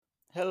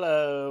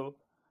Hello.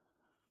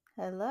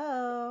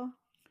 Hello.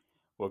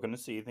 Welcome to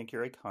So You Think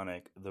You're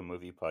Iconic, the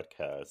movie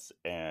podcast.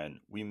 And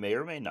we may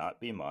or may not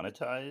be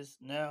monetized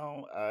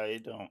now.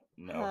 I don't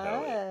know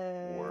how it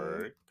Hi.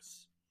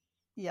 works.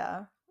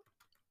 Yeah.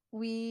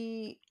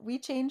 We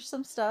changed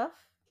some stuff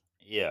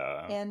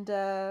Yeah.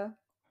 and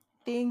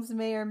things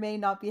may or may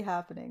not be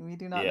happening. We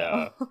do not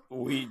know.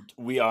 Yeah.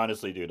 We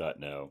honestly do not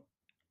know.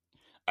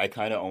 I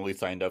kind of only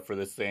signed up for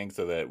this thing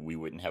so that we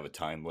wouldn't have a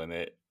time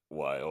limit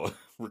while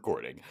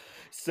recording.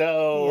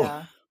 So,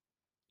 Yeah.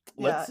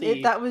 let's Yeah, it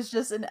see that was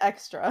just an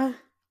extra.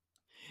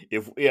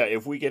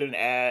 if we get an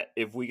ad,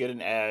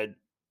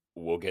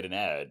 we'll get an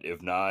ad.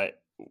 If not,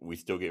 we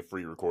still get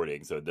free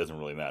recording, so it doesn't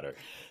really matter.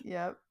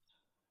 Yep.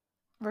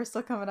 We're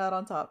still coming out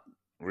on top.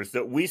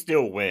 We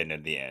still win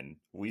in the end.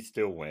 We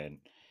still win.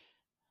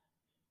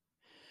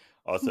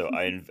 Also,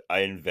 I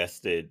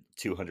invested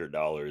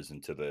 $200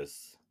 into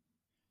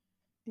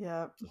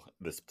Yep.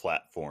 this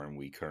platform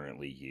we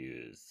currently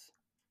use,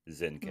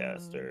 Mhm.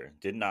 Zencaster.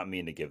 Did not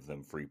mean to give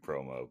them free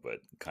promo,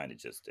 but kind of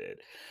just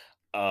did.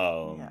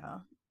 Um, Yeah.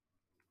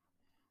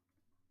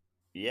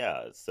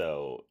 yeah.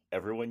 So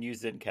everyone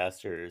use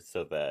Zencaster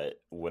so that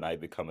when I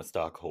become a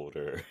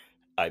stockholder,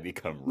 I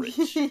become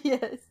rich.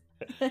 Yes.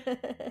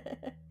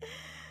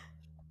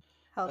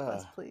 Help Uh,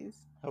 us, please.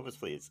 Help us,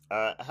 please.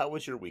 How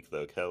was your week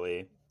though,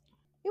 Kelly?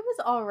 It was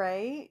all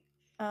right.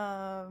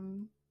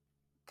 Um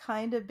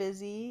kind of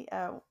busy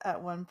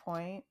at one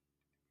point.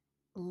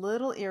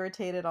 Little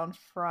irritated on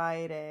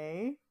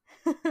Friday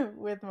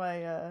with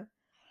my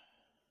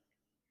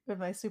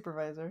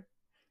supervisor.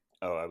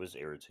 Oh, I was Not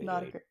a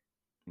irritated great.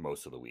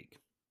 most of the week.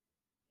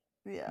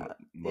 Yeah.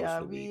 Most Yeah,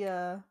 of the we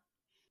week.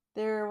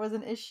 there was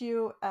an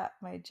issue at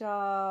my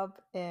job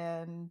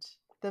and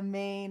the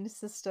main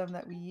system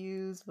that we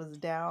use was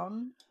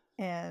down,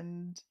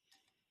 and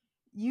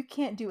you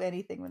can't do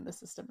anything when the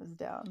system is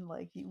down.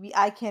 Like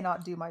I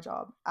cannot do my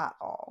job at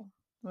all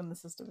when the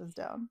system is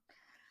down.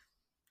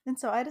 And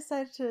so I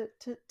decided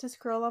to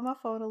scroll on my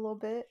phone a little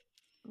bit,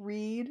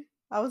 read.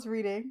 I was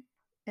reading,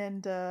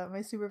 and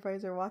my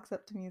supervisor walks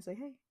up to me and is like,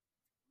 "Hey,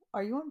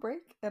 are you on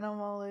break?" And I'm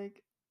all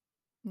like,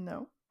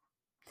 "No."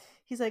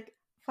 He's like,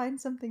 "Find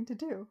something to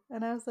do."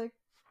 And I was like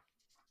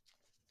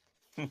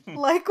what?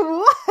 Like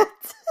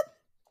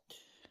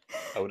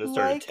I would have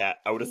started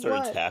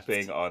what?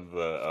 tapping on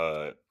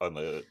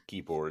the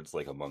keyboards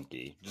like a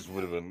monkey. Just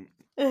would have been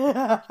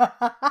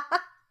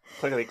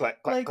clickety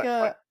clack clack Like clack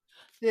clack.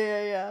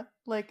 yeah.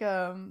 Like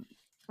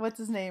what's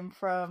his name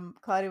from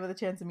Cloudy with a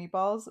Chance of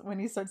Meatballs? When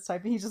he starts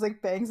typing, he just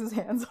like bangs his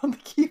hands on the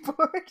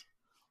keyboard.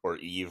 Or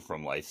Eve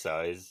from Life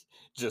Size,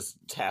 just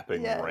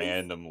tapping Yes.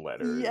 random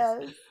letters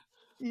Yes.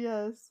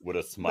 Yes. with a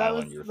That smile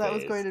was on your that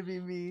was going face. to be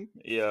me.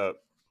 Yeah.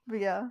 But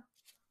yeah.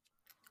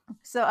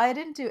 So I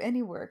didn't do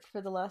any work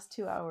for the last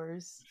 2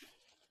 hours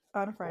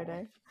on Cool.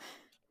 Friday,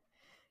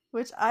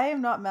 which I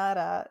am not mad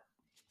at.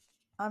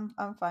 I'm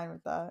fine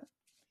with that.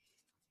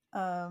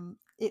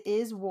 It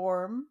is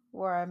warm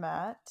where I'm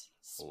at.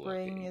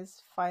 Spring Lucky.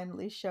 is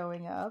finally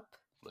showing up.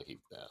 Lucky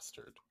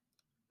bastard.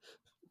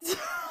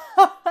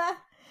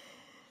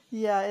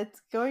 Yeah, it's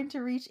going to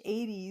reach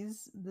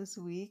 80s this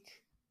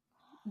week.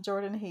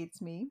 Jordan hates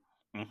me.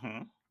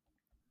 Mm-hmm.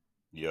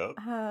 Yep.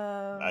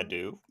 I Um,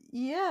 do.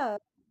 yeah,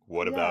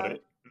 What about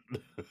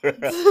yeah.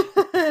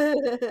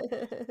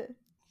 it?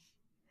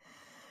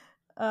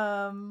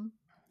 um,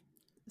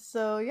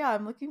 so yeah,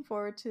 I'm looking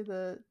forward to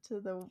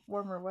the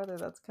warmer weather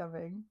that's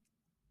coming.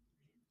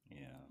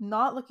 Yeah.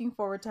 Not looking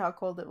forward to how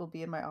cold it will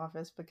be in my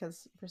office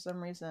because for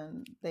some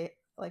reason they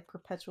like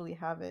perpetually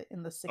have it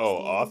in the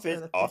Oh, 60s or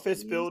the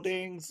office 50s.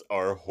 buildings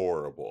are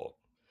horrible.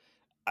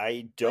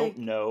 I don't Like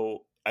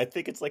know. I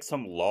think it's like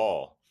some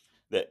law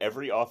that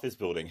every office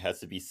building has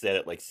to be set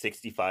at like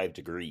 65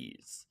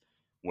 degrees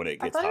when it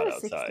I gets thought it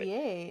hot was outside.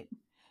 68.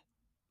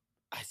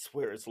 I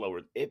swear it's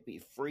lower. It'd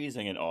be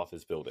freezing in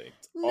office buildings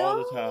all No.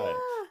 the time.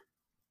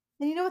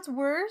 And you know what's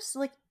worse?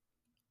 Like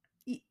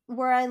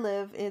where I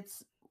live,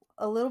 it's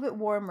a little bit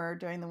warmer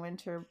during the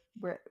winter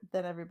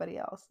than everybody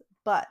else.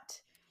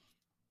 But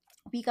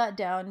we got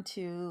down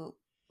to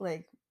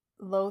like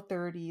low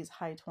 30s,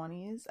 high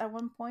 20s at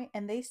one point,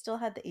 and they still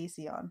had the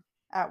AC on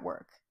at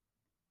work.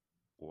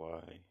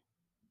 Why?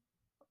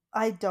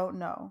 I don't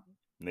know.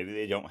 Maybe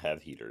they don't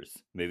have heaters.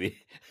 Maybe.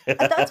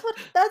 That's what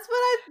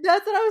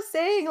I was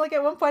saying. Like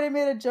at one point I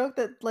made a joke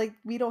that like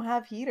we don't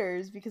have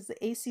heaters because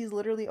the AC is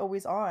literally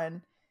always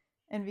on.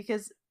 And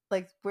because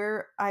like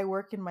where I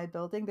work in my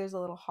building, there's a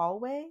little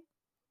hallway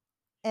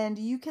and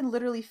you can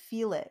literally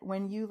feel it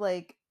when you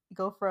like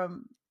go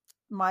from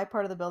my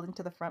part of the building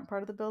to the front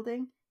part of the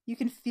building. You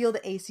can feel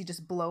the AC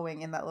just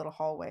blowing in that little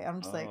hallway.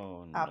 I'm just like,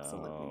 Oh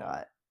absolutely no.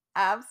 not.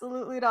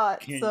 Absolutely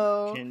not.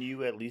 So Can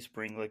you at least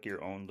bring like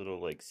your own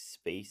little like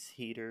space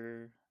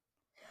heater?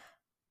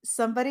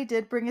 somebody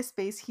did bring a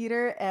space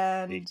heater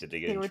and Did they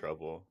get they in were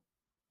trouble?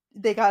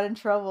 they got in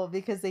trouble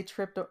because they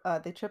tripped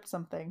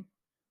something.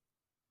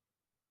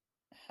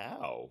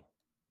 How?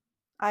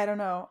 I don't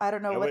know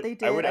what they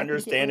did. I think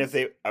it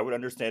was I would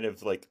understand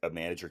if like a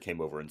manager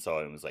came over and saw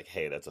it and was like,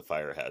 "Hey, that's a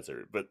fire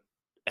hazard." But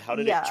How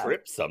did it Yeah,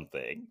 trip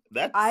something?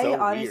 That's I so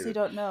honestly weird.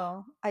 don't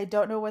know. I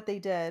don't know what they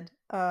did.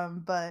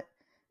 But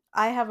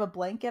I have a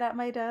blanket at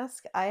my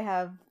desk. I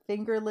have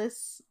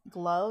fingerless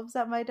gloves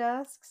at my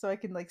desk, so I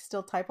can like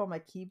still type on my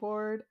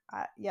keyboard.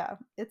 Yeah,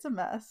 it's a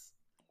mess.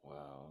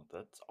 Wow,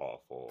 that's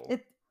awful.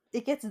 It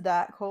it gets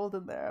that cold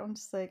in there. I'm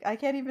just like I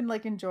can't even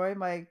like enjoy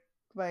my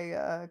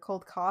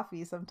cold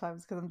coffee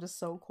sometimes because I'm just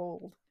so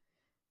cold.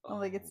 I'm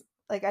like Oh, it's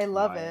like I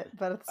love my it,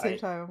 but at the same I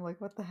time I'm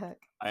like what the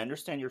heck? I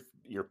understand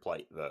your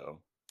plight though.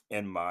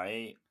 In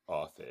my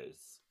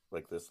office,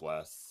 like this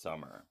last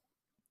summer,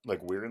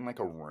 like we're in like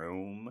a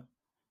room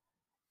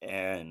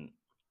and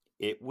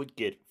it would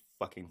get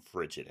fucking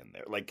frigid in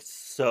there. Like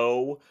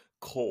so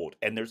cold.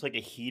 And there's like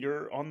a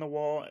heater on the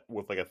wall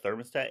with like a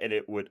thermostat and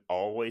it would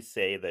always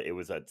say that it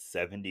was at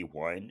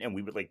 71 and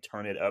we would like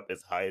turn it up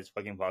as high as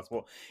fucking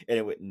possible and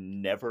it would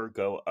never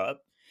go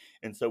up.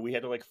 And so we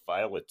had to like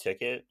file a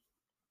ticket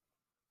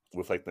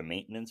with like the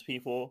maintenance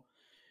people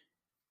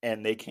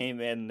and they came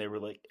in and they were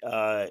like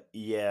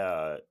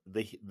yeah,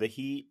 the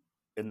heat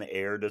and the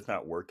air does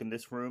not work in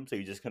this room, so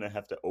you're just gonna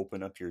have to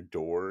open up your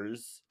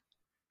doors.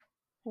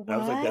 And I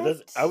was like, that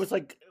does What? I was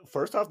like,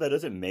 first off, that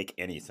doesn't make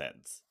any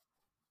sense.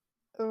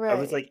 I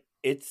was Right. like,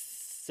 it's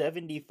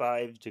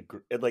 75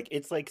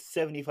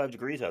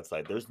 degrees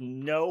outside. There's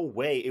no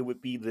way it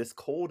would be this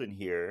cold in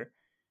here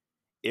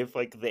if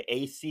like the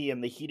AC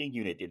and the heating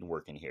unit didn't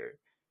work in here.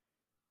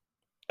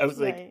 I was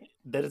like, Right.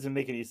 that doesn't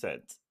make any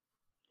sense.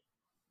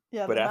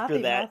 Yeah, But the math after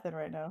ain't that, mathin'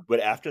 right now. but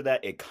after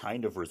that, it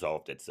kind of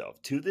resolved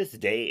itself. To this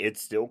day,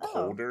 it's still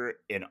Oh. colder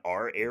in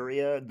our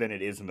area than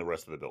it is in the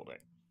rest of the building.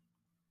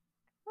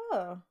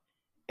 Oh.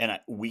 And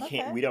we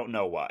can't, Okay. we don't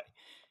know why.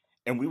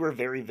 And we were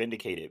very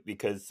vindicated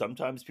because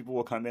sometimes people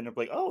will come in and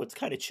be like, "Oh, it's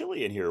kind of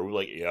chilly in here." We're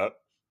like, "Yep."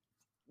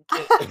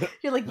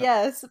 You're like,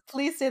 yes,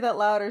 please say that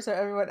louder so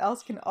everyone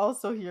else can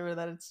also hear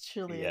that it's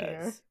chilly in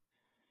here. Yes.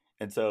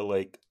 And so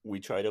like we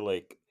try to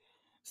like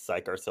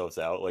psych ourselves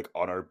out. Like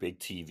on our big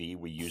TV,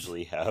 we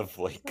usually have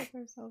Psych like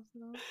ourselves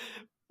out.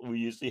 we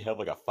usually have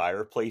like a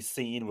fireplace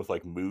scene with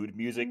like mood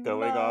music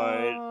going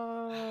on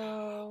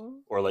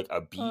No. or like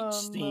a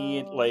Oh beach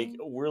scene. Like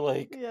no. we're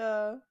like,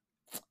 Yeah.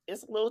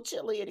 it's a little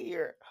chilly in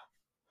here.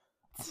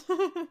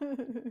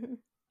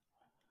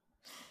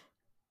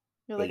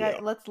 You're But like, yeah,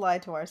 let's lie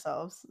to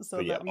ourselves so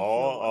but yeah, that we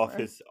feel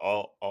warmer.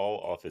 all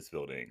office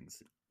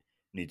buildings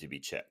need to be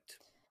checked.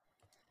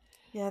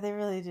 Yeah, they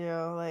really do.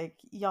 Like,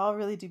 y'all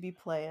really do be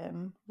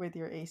playing with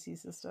your AC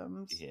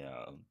systems.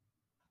 Yeah.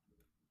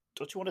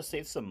 Don't you want to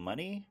save some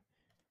money?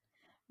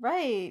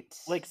 Right.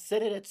 Like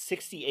set it at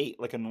 68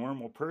 like a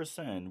normal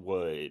person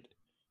would.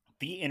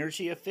 Be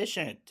energy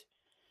efficient.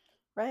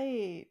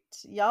 Right.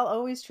 Y'all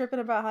always tripping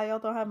about how y'all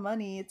don't have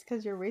money. It's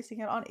because you're wasting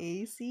it on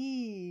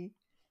AC.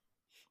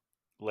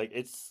 Like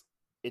it's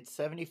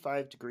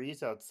 75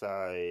 degrees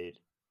outside.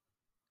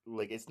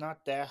 Like it's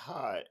not that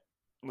hot.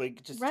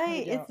 Like just turn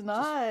it Right. down, It's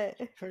just not.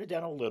 turn it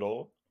down a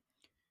little.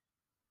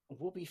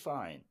 We'll be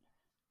fine.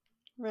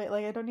 Right.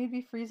 Like, I don't need to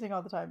be freezing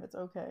all the time. It's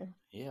okay.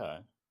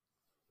 Yeah.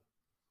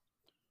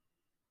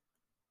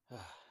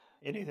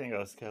 Anything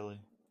else, Kelly?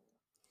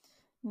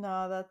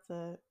 No, that's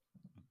it.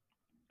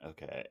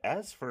 Okay.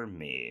 As for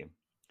me,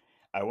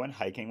 I went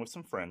hiking with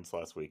some friends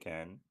last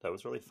weekend. That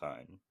was really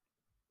fun.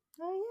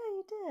 Oh,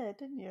 yeah, you did,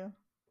 didn't you?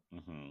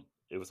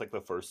 It was like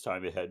the first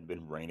time it hadn't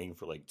been raining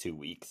for like 2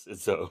 weeks, and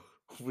so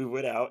we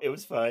went out. It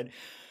was fun.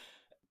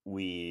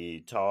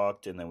 We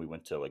talked, and then we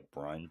went to like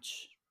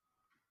brunch.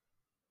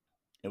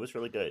 It was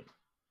really good.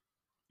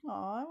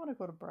 Oh, I want to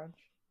go to brunch.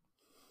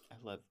 I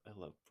love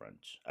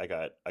brunch. I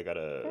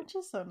Brunch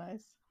is so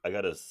nice.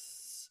 got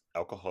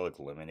alcoholic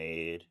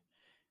lemonade.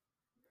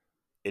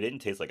 It didn't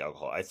taste like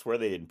alcohol. I swear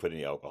they didn't put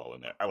any alcohol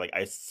in there.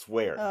 I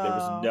swear there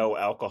was Oh, no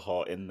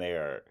alcohol in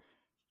there.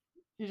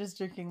 you're just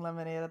drinking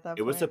lemonade at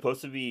It that was point.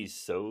 supposed to be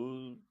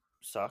sake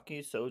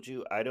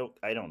soju. I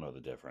don't know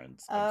the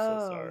difference. I'm so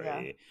Oh,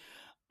 yeah. sorry.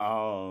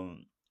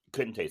 Um,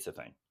 couldn't taste a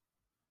thing.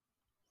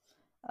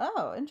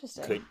 Oh,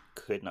 interesting.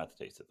 Could not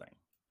taste a thing.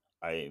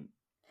 I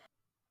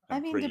I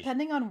I'm mean, pretty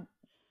depending on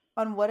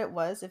what it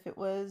was, if it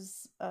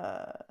was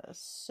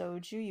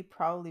soju, you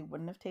probably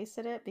wouldn't have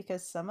tasted it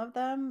because some of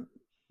them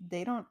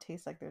they don't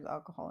taste like there's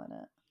alcohol in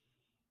it.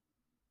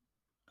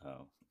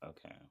 oh,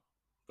 okay.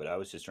 But I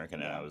was just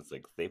drinking and I Yeah. was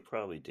like, they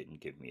probably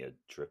didn't give me a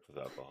drip of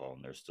alcohol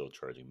and they're still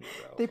charging me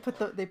for They alcohol. put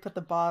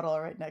the bottle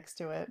right next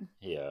to it.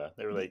 Yeah,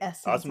 they were The like,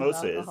 essence of osmosis.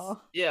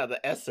 alcohol. Yeah,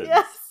 the essence.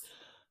 Yes.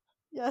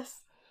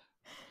 Yes.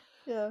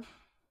 Yeah.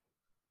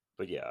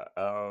 But yeah,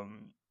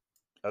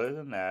 other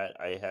than that,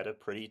 I had a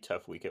pretty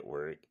tough week at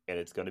work and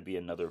it's going to be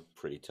another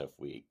pretty tough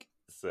week.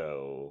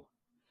 So,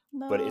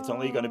 but it's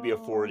only going to be a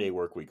 4 day No.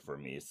 work week for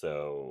me.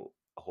 So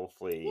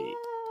hopefully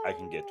I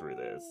can get through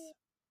this. Yay.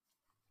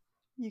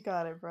 You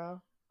got it,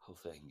 bro.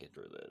 Hopefully I can get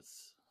through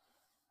this.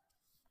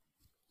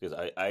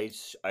 Because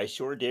I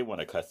sure did want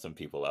to cuss some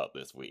people out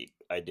this week.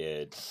 I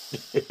did.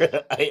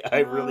 I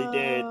really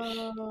did.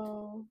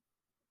 No.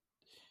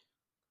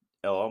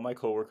 All my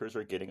coworkers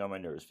are getting on my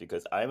nerves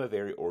because I'm a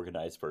very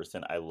organized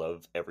person. I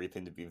love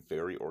everything to be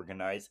very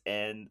organized,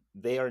 and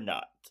they are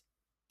not.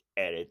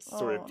 and it's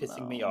sort of Oh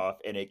pissing me no. off,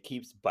 and it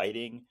keeps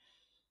biting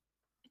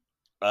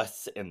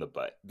us in the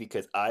butt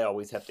because I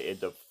always have to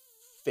end up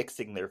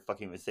fixing their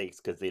fucking mistakes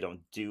because they don't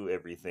do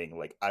everything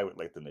like I would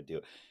like them to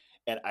do.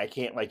 And I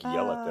can't like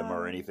yell at them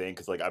or Uh anything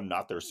because like I'm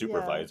not their yeah.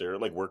 supervisor.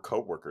 Like we're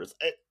coworkers.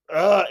 It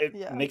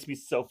Yeah. makes me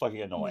so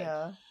fucking annoyed.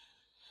 Yeah.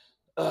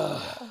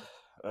 Ugh,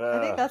 Yeah.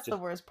 I think that's the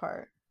just worst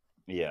part.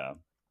 yeah,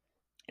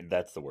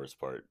 that's the worst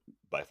part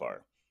by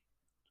far.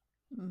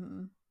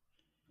 Hmm.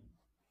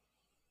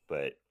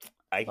 But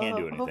I Well, can't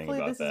do anything hopefully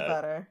about this is that.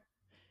 better.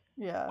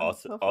 Yeah.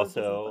 Also, Hopefully this is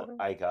also,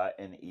 better. I got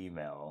an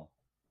email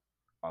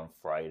on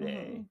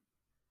Friday Hmm.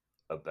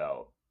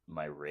 about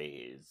my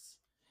raise,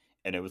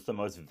 and it was the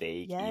most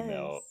vague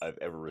email Yes. I've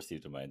ever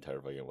received in my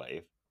entire fucking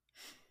life.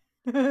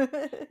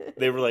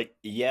 They were like,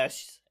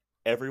 "Yes,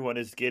 everyone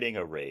is getting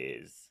a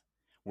raise.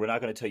 We're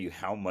not going to tell you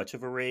how much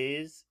of a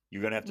raise. Nope.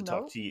 You're going to have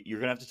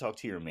to talk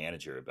to your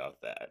manager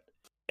about that."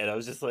 And I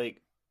was just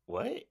like,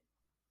 "What?"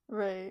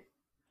 Right.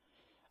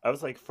 I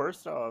was like,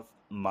 "First off,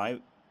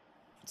 my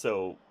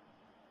so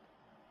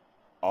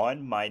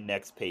on my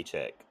next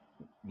paycheck,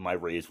 my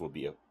raise will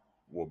be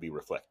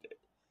reflected."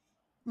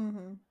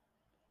 Hmm.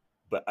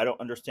 But I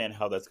don't understand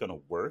how that's going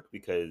to work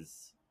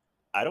because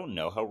I don't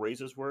know how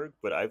raises work,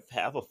 but I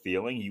have a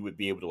feeling you would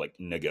be able to like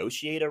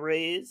negotiate a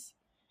raise.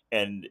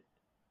 And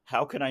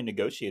how can I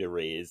negotiate a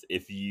raise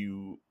if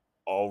you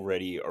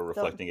already are Don't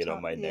reflecting it on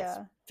tell. my next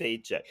Yeah.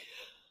 paycheck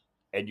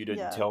and you didn't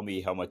Yeah. tell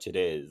me how much it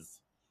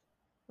is?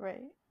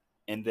 Right.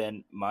 And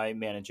then my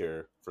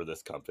manager for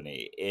this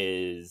company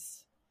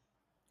is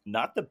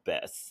not the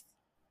best.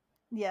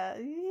 Yeah.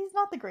 He's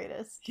not the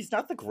greatest. He's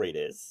not the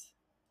greatest.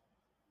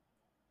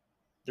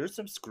 There's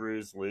some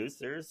screws loose.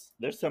 There's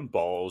some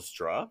balls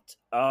dropped.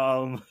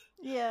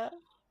 Yeah.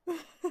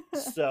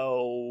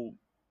 So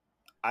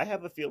I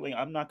have a feeling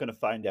I'm not going to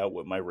find out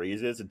what my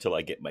raise is until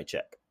I get my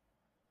check.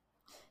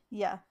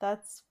 Yeah.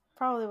 That's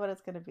probably what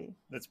it's going to be.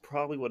 That's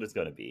probably what it's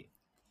going to be.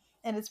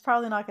 And it's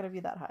probably not going to be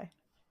that high,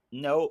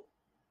 No,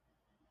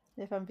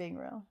 if I'm being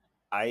real.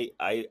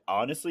 I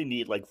honestly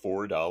need like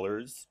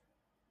 $4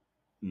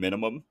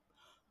 minimum,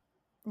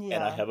 and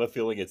I Yeah. have a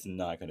feeling it's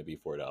not going to be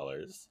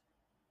 $4.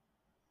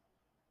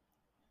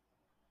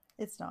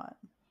 It's not.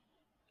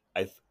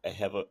 I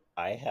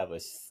have a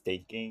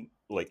stinking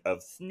like a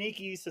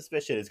sneaky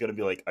suspicion it's going to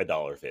be like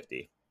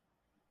 $1.50.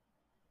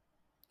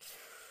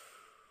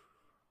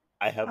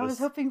 I have I a was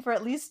hoping for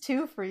at least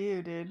two for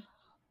you, dude.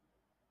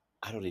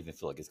 I don't even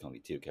feel like it's going to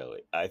be two,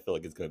 Kelly. I feel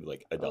like it's going to be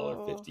like a dollar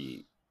Oh.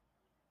 50.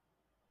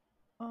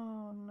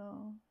 Oh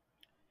no.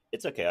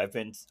 It's okay.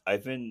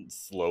 I've been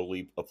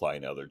slowly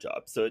applying to other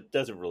jobs, so it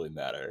doesn't really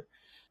matter.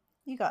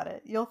 You got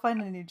it. You'll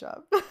find a new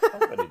job. I'll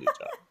find a new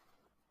job.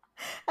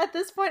 At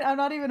this point, I'm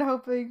not even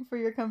hoping for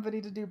your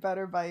company to do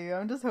better by you.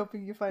 I'm just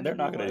hoping you find a They're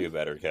not new going to one. do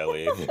better,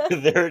 Kelly.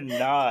 They're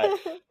not.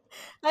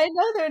 I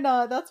know they're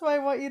not. That's why I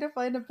want you to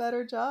find a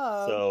better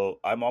job. So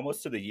I'm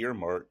almost to the year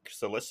mark.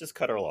 So let's just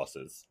cut our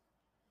losses.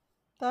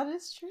 That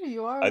is true.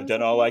 You are I've almost done at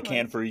the all I year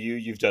can mark. for you.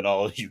 You've done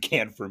all you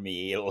can for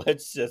me.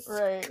 Let's just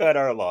Right. cut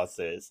our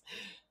losses.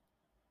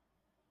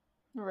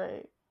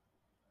 Right.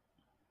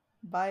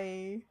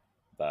 Bye.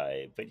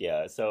 Bye. But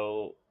yeah,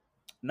 so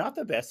not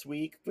the best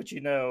week, but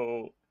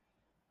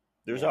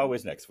there's Yeah.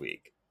 always next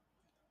week.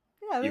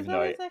 Yeah, there's Even though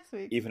always next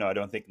week. even though I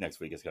don't think next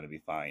week is going to be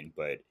fine,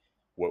 but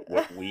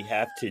what we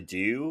have to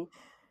do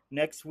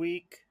next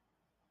week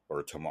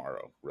or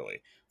tomorrow,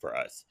 really, for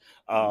us.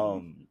 Mm,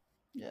 Um,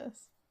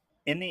 yes.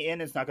 in the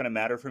end, it's not going to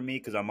matter for me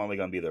because I'm only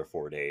going to be there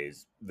 4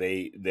 days.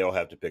 They'll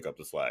have to pick up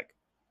the slack.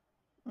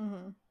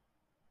 Hmm.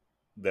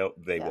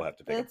 They Yeah. will have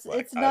to pick up the slack.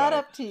 It's I not don't.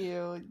 up to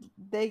you.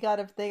 They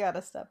gotta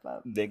step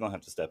up. They're gonna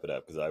have to step it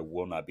up because I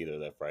will not be there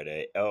that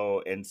Friday.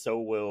 Oh, and so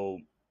will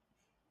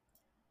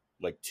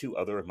like two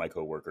other of my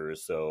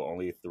coworkers. So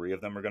only three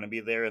of them are going to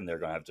be there, and they're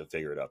going to have to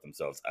figure it out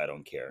themselves. I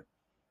don't care.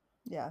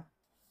 Yeah.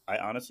 I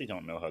honestly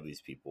don't know how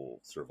these people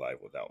survive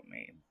without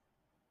me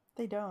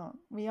They don't.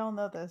 We all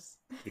know this.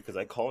 because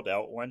I called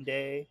out one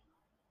day,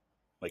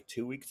 like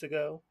 2 weeks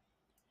ago,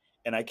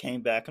 and I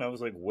came back and I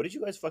was like, "What did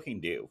you guys fucking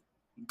do?"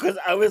 Because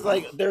I was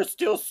like, "There's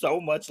still so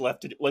much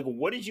left to do. Like,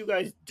 what did you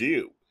guys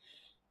do?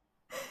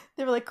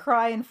 They were like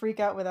cry and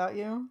freak out without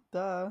you.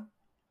 Duh.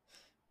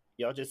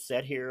 Y'all just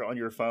sat here on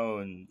your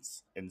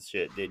phones and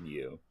shit, didn't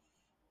you?"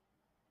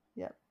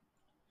 Yep.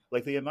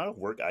 Like the amount of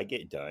work I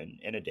get done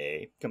in a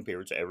day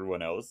compared to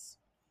everyone else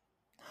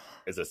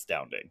is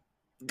astounding.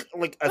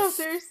 Like No,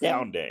 seriously.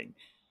 astounding.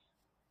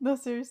 No,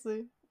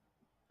 seriously.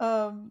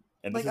 And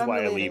this Like is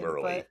why I leave unrelated,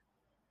 early. but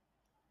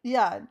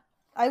yeah,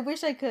 I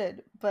wish I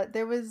could, but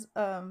there was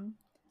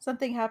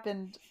something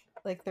happened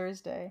like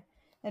Thursday,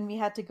 and we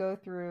had to go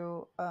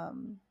through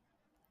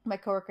my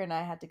coworker and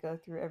I had to go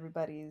through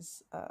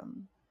everybody's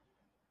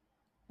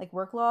like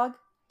work log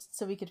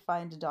so we could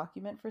find a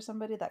document for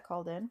somebody that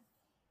called in.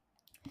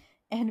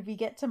 And we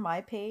get to my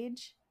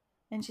page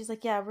and she's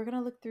like, "Yeah, we're going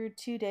to look through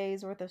 2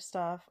 days worth of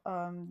stuff.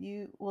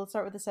 You we'll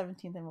start with the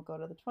 17th and we'll go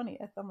to the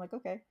 20th." I'm like,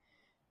 "Okay."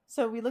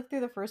 So we look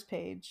through the first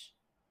page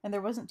and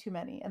there wasn't too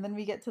many. And then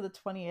we get to the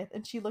 20th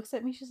and she looks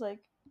at me, she's like,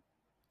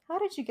 how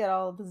did you get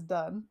all of this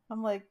done?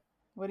 I'm like,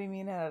 what do you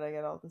mean, how did I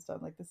get all this done?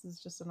 Like, this is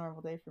just a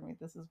normal day for me.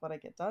 This is what I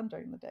get done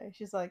during the day.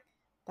 She's like,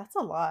 that's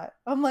a lot.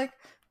 I'm like,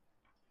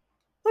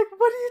 what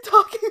are you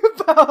talking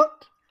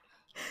about?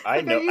 I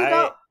Like, are know you I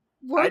not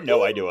I know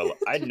working? I do a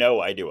I know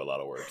I do a lot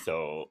of work.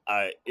 So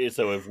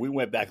if we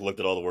went back and looked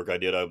at all the work I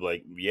did, I'm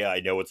like, yeah, I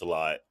know it's a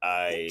lot.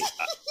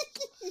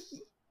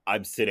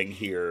 I'm sitting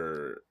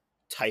here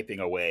typing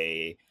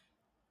away,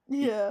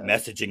 Yeah.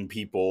 messaging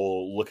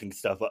people, looking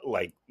stuff up.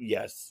 Like,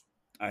 yes,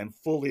 I'm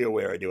fully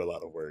aware I do a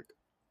lot of work.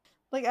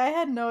 Like, I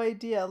had no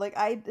idea. Like,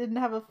 I didn't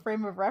have a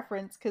frame of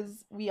reference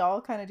because we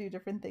all kind of do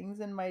different things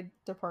in my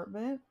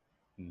department.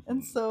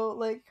 And Hmm. so,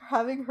 like,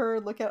 having her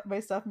look at my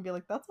stuff and be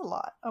like, that's a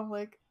lot. I'm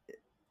like,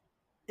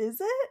 is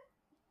it?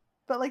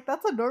 But, like,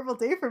 that's a normal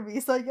day for me.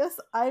 So I guess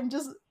I'm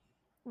just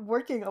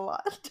working a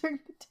lot during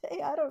the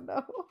day. I don't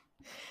know.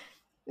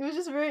 It was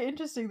just very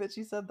interesting that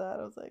she said that.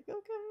 I was like,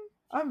 okay,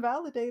 I'm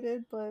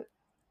validated, but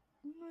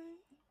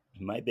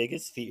My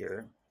biggest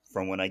fear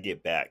from when I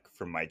get back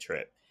from my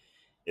trip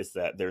is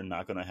that they're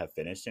not going to have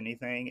finished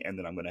anything, and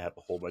then I'm going to have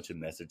a whole bunch of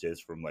messages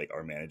from like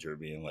our manager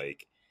being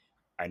like,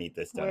 I need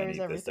this done. I where's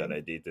need this done.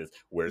 everything? I need this.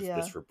 Where's Yeah.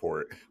 this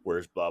report?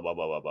 Where's blah, blah,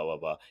 blah, blah, blah, blah,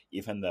 blah.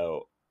 Even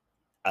though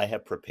I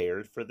have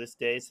prepared for this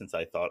day since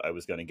I thought I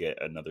was going to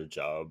get another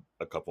job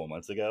a couple of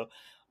months ago,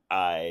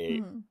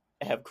 I Mhm.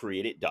 have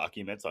created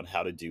documents on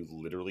how to do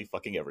literally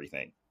fucking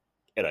everything.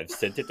 And I've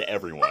sent it to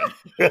everyone.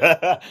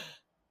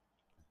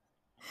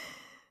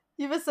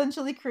 You've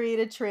essentially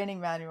created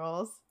training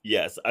manuals.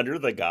 Yes, under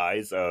the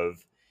guise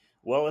of,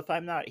 well, if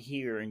I'm not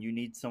here and you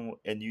need some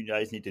and you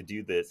guys need to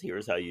do this,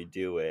 here's how you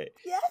do it.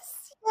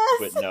 Yes,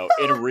 But yes, no,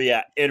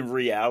 in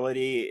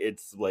reality,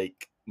 it's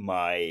like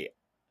my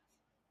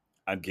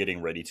I'm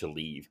getting ready to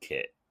leave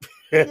kit.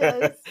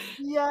 yes,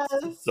 yes,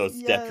 So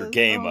step your yes.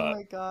 game Oh up.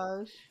 my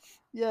gosh.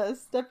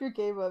 Yes, step your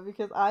game up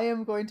because I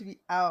am going to be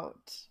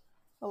out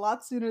a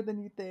lot sooner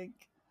than you think.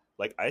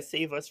 Like I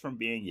save us from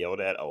being yelled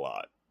at a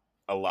lot,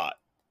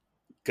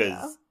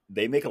 Yeah. because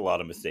they make a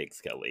lot of mistakes,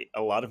 Kelly,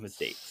 a lot of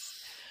mistakes.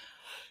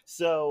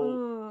 So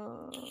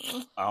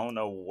Uh, I don't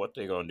know what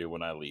they're gonna do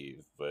when I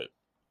leave, but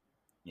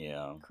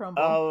yeah.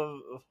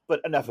 Crumble.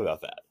 But enough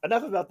about that.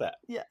 Enough about that.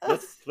 Yeah.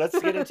 Let's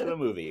get into the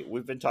movie.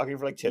 We've been talking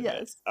for like 10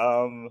 minutes. Yes.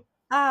 So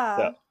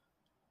Ah,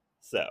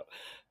 so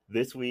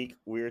this week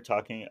we're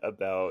talking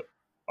about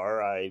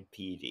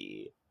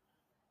R.I.P.D.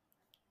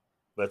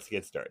 Let's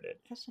get started.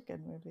 such a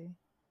good movie.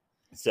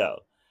 So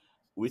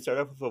we start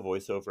off with a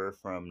voiceover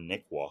from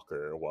Nick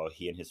Walker while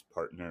he and his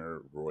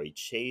partner Roy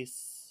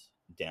chase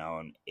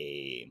down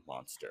a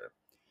monster.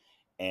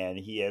 And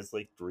he has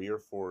like 3 or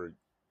 4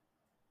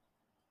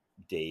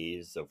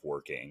 days of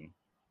working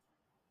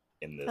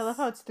in I love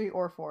how this, it's 3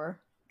 or 4.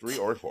 3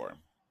 or 4.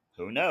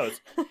 Who knows?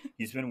 Who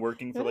He's been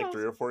working for like knows?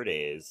 3 or 4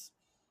 days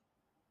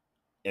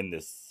in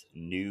this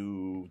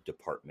new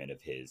department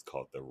of his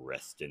called the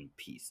Rest in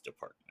Peace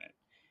Department.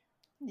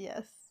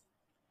 Yes.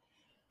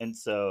 And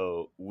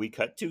so we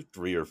cut to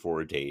 3 or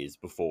 4 days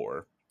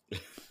before,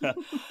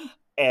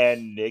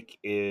 and Nick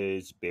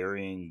is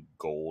burying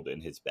gold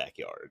in his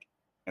backyard.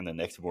 And the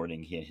next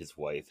morning, he and his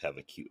wife have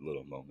a cute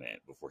little moment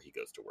before he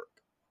goes to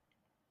work.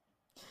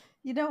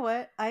 You know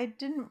what? I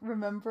didn't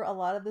remember a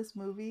lot of this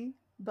movie,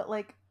 but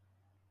like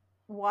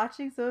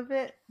watching some of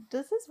it,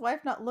 does his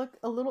wife not look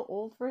a little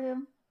old for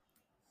him?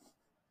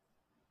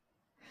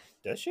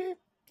 Does she?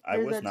 I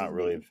Or is that just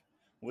me?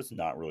 was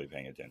not really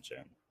paying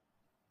attention.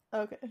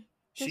 Okay. Because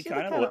She she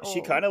looked kind kind of of she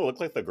old. kind of looked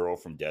like the girl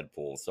from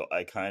Deadpool, so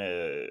I kind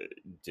of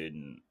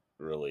didn't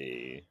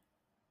really.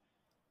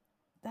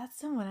 That's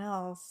someone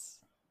else.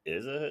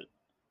 Is it?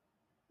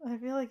 I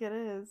feel like it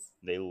is.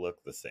 They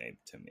look the same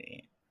to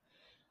me.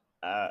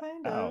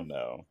 Kind I of. don't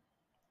know.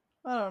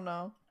 I don't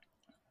know.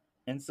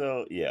 And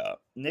so yeah,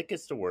 Nick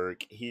gets to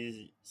work.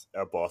 He's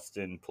a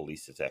Boston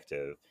police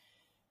detective,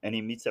 and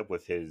he meets up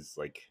with his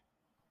like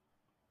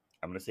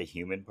I'm gonna say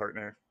human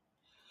partner,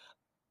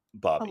 A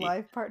Bobby,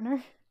 live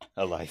partner?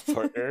 a life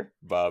partner,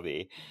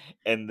 Bobby,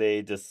 and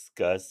they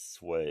discuss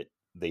what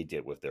they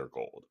did with their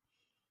gold.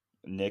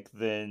 Nick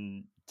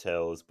then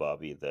tells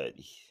Bobby that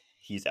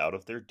he's out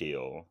of their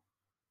deal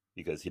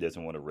because he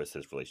doesn't want to risk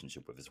his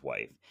relationship with his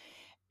wife.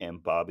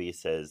 And Bobby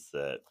says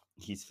that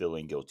he's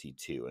feeling guilty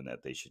too and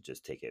that they should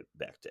just take it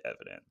back to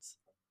evidence.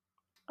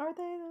 Are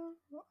they though?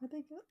 Are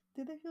they?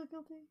 Do they feel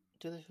guilty?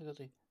 Do they feel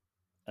guilty?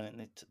 I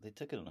mean, they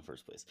took it in the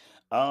first place.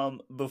 Yeah. Mm.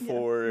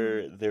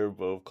 Before they were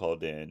both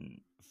called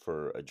in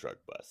for a drug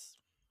bust.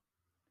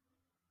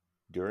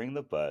 During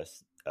the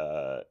bust,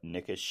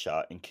 Nick is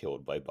shot and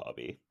killed by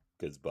Bobby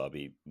because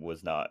Bobby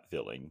was not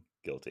feeling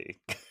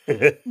guilty,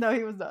 and No,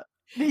 he was not.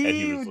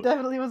 he He was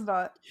definitely was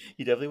not.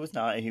 he definitely was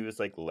not, and he was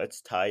like,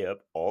 "Let's tie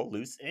up all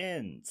loose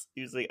ends."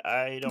 He was like,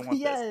 "I don't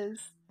want this."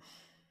 Yes.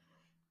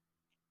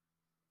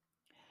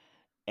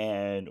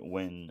 And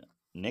when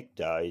Nick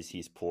dies,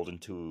 he's pulled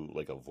into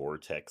like a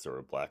vortex or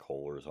a black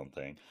hole or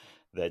something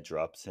that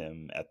drops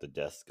him at the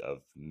desk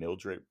of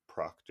Mildred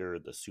Proctor,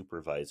 the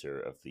supervisor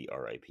of the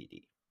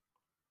R.I.P.D.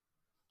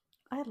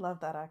 I love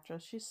that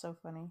actress. She's so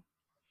funny.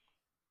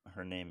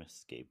 Her name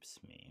escapes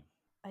me.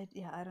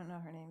 I don't know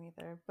her name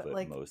either, but but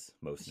like most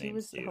she names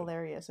was do.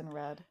 hilarious in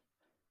Red.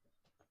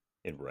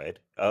 In Red?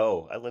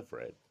 Oh, I love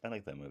Red. I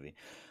like that movie.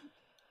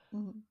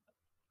 Mhm.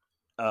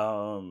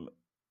 Um,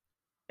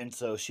 and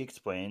so she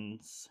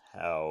explains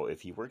how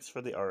if he works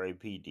for the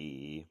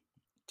R.I.P.D.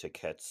 to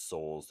catch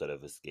souls that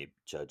have escaped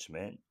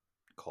judgment,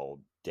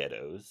 called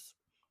deados,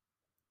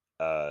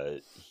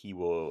 he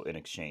will in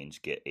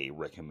exchange get a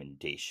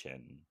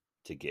recommendation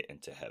to get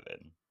into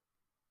heaven.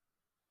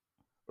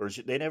 Or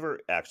they never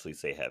actually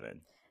say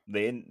heaven.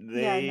 They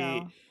Yeah, they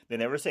no. they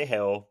never say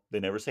hell. They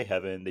never say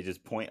heaven. They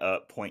just point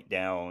up, point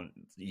down,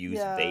 use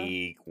Yeah.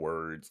 vague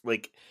words.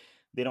 Like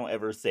they don't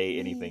ever say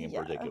anything in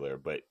Yeah. particular,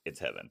 but it's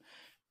heaven.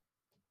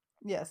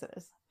 Yes, it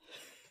is.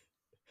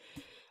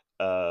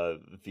 Uh,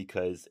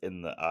 because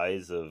in the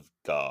eyes of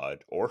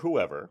God or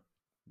whoever,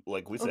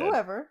 like we Or said,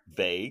 whoever,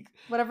 vague,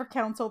 whatever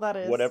council that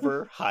is.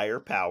 whatever higher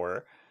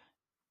power,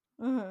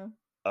 Mhm.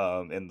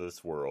 in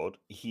this world,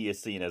 he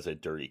is seen as a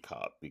dirty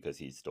cop because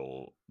he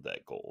stole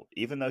that gold,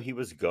 even though he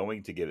was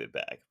going to give it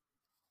back.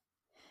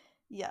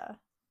 Yeah.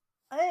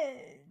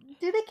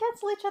 Do they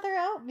cancel each other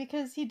out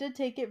because he did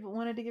take it but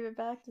wanted to give it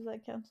back? Does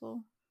that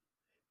cancel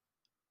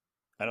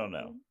I don't that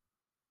know.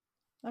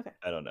 gold? Okay.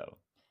 I don't know.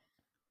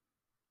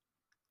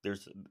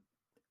 There's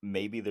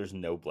maybe there's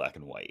no black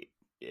and white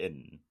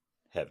in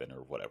heaven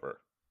or whatever.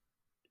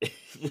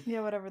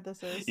 Yeah, whatever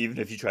this is. Even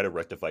if you try to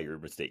rectify your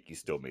mistake, you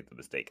still made the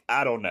mistake.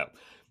 I don't know.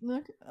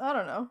 Okay. I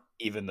don't know.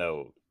 Even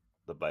though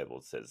the Bible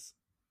says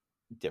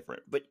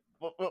different, but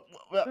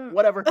Mm.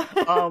 whatever.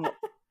 Um,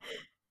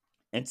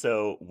 and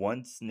so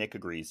once Nick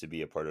agrees to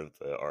be a part of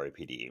the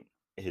R.I.P.D.,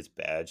 his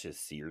badge is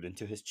seared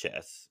into his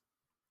chest,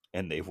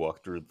 and they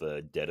walk through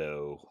the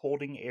Deado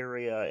holding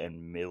area.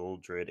 And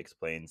Mildred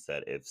explains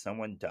that if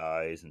someone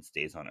dies and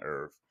stays on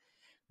Earth,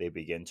 they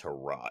begin to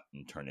rot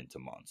and turn into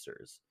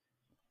monsters.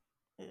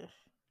 Ugh.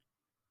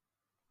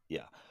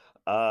 Yeah.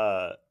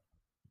 Uh,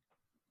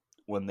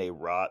 when they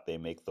rot, they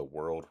make the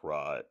world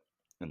rot,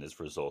 and this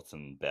results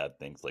in bad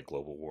things like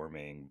global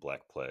warming,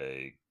 black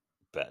plague,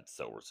 bad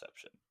cell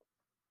reception.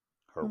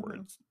 Her Mhm.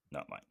 words,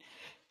 not mine.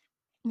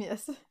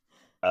 Yes.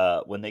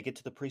 When they get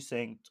to the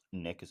precinct,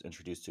 Nick is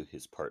introduced to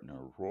his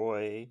partner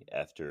Roy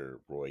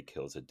after Roy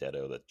kills a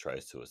Deado that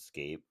tries to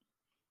escape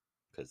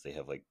because they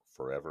have like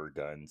forever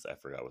guns. I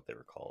forgot what they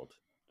were called.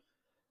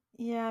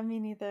 Yeah, me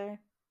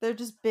neither. They're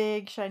just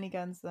big shiny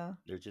guns though.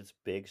 They're just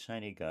big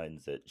shiny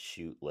guns that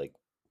shoot like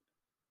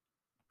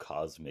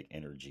cosmic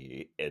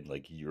energy and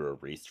like you're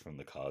erased from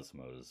the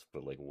cosmos.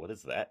 But like, what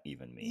does that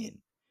even Y-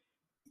 mean?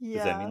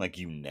 Does that mean yeah. like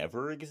you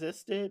never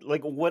existed?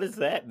 Like, what does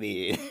that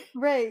mean?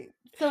 Right.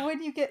 So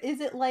when you get, is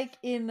it like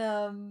in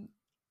I'm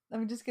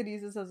just gonna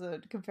use this as a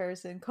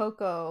comparison.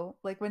 Coco,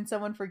 like when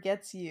someone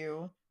forgets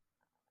you,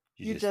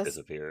 You you just just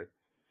disappear.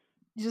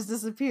 you just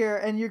disappear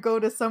and you go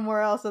to somewhere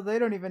else so they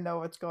don't even know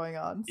what's going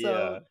on. So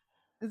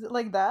Yeah. is it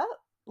like that?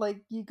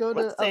 Like you go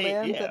Let's to a say,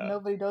 land that yeah.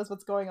 nobody knows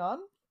what's going on?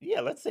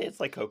 Yeah, let's say it's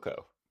like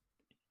Coco.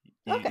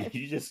 Okay.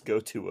 You just go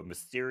to a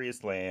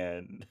mysterious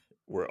land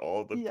where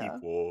all the Yeah.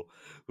 people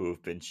who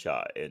have been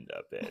shot end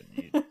up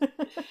in.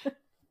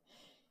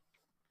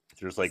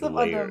 There's like Some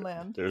unknown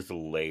land. there's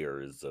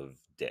layers of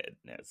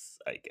deadness,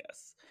 I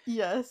guess.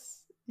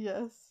 Yes.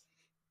 Yes.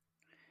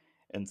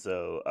 And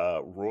so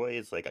Roy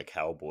is like a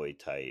cowboy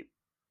type,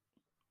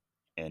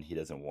 and he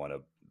doesn't want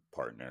a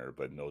partner,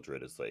 but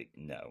Mildred is like,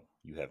 no,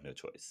 you have no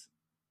choice.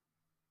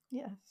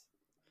 Yes.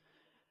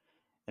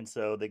 And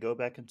so they go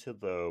back into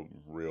the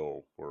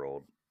real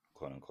world,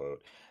 quote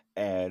unquote,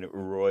 and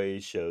Roy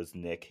shows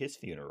Nick his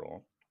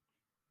funeral.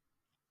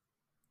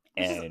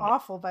 Which is And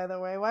awful, by the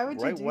way. Why would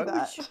you right, do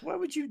that? why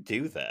would you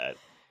do that?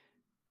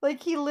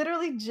 Like he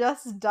literally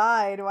just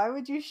died. Why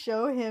would you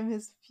show him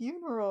his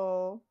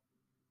funeral?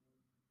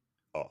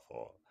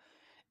 Awful.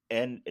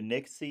 And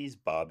Nick sees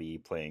Bobby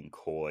playing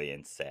coy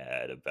and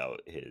sad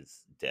about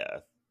his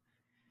death.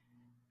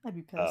 I'd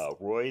be pissed.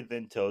 Roy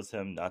then tells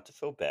him not to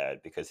feel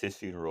bad because his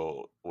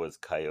funeral was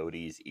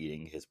coyotes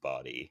eating his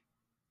body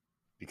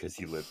because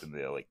he lived in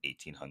the like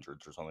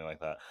 1800s or something like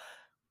that.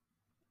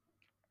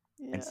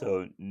 And Yeah.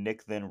 so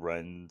Nick then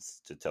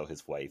runs to tell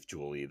his wife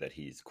Julie that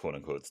he's quote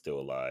unquote still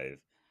alive.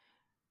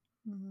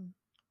 Mhm.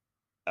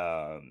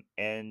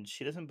 And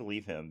she doesn't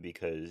believe him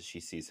because she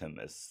sees him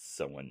as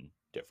someone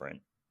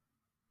different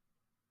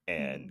Mhm.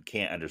 and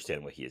can't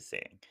understand what he is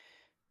saying.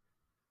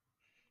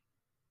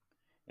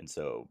 And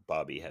so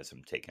Bobby has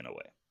him taken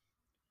away.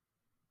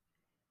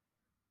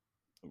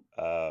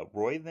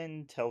 Roy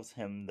then tells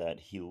him that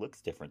he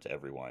looks different to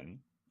everyone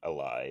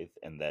alive,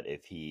 and that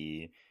if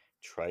he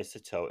tries to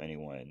tell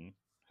anyone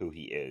who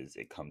he is,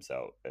 it comes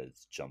out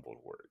as jumbled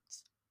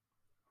words.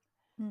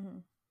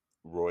 Mhm.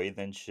 Roy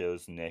then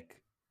shows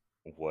Nick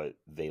what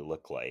they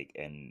look like,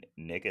 and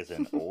Nick is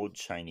an old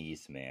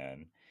Chinese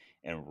man,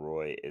 and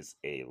Roy is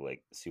a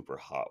like super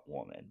hot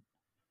woman.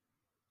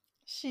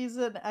 She's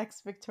an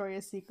ex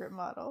Victoria's Secret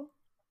model.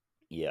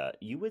 Yeah,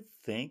 you would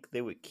think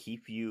they would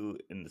keep you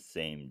in the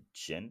same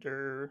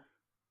gender,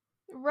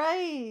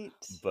 Right.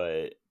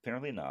 but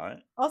apparently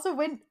not. Also,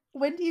 when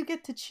do you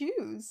get to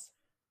choose?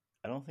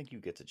 I don't think you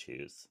get to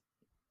choose.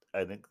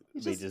 I think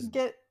You just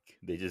get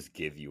they just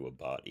give you a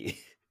body.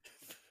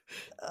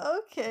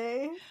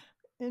 okay.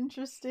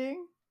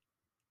 Interesting.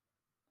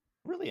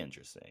 Really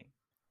interesting.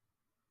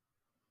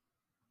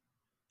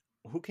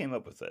 Who came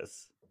up with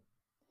this?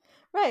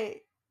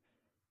 Right.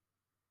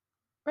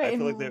 Right.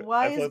 And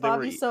why I feel is like they were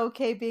Bobby so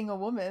okay being a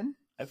woman?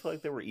 I feel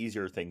like there were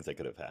easier things that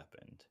could have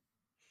happened.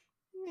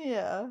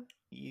 Yeah.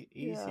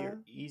 Yeah.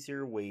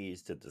 Easier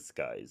ways to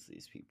disguise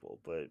these people,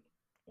 but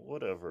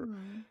whatever.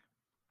 Hmm.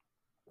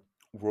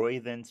 Roy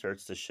then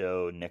starts to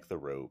show Nick the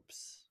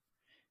ropes,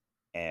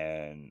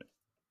 and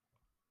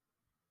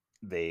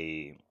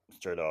they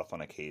start off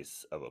on a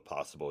case of a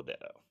possible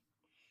ditto.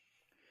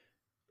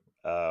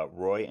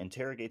 Roy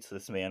interrogates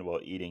this man while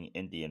eating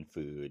Indian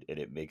food, and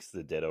it makes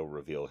the ditto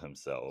reveal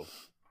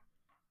himself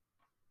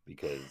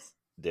because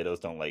dittos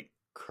don't like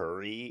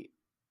curry.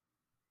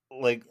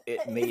 Like,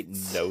 it made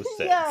It's no sense.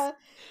 yeah.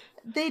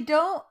 They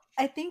don't.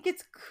 I think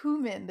it's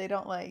cumin they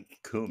don't like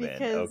Cumin,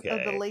 because of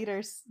okay.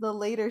 the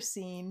later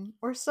scene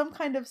or some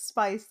kind of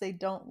spice they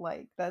don't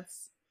like.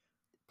 That's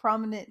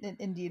prominent in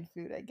Indian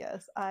food, I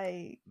guess.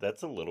 I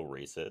That's a little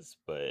racist,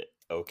 but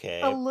a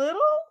okay.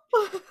 little.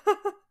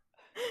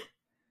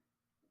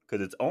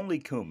 Because it's only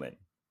cumin.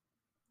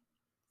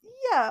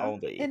 Yeah,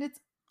 Only. and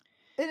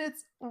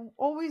it's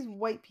always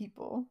white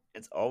people.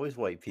 It's always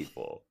white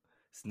people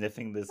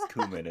sniffing this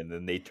cumin and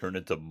then they turn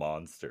into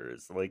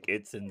monsters. Like,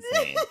 it's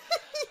insane.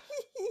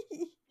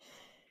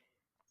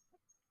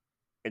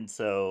 And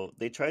so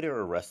they try to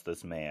arrest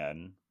this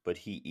man, but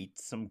he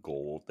eats some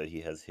gold that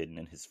he has hidden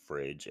in his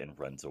fridge and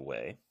runs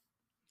away.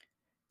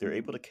 They're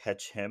able to Mhm.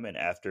 catch him, and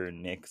after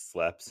Nick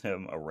slaps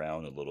him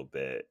around a little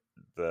bit,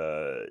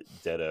 the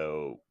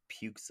Deado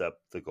pukes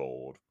up the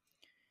gold,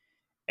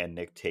 and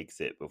Nick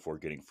takes it before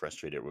getting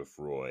frustrated with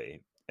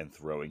Roy and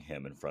throwing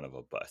him in front of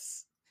a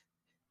bus.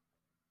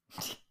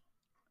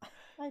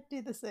 I'd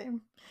do the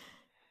same.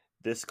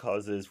 This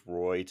causes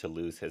Roy to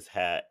lose his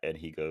hat and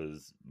he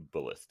goes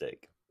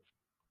ballistic.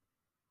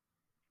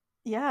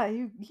 Yeah,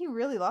 he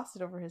really lost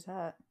it over his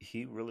hat.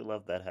 He really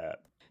loved that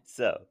hat.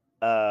 So,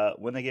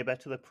 when they get back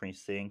to the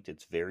precinct,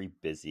 it's very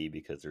busy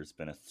because there's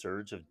been a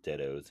surge of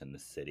deados in the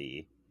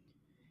city.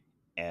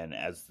 And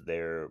as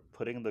they're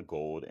putting the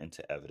gold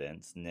into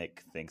evidence,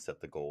 Nick thinks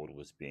that the gold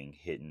was being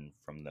hidden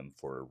from them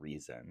for a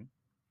reason.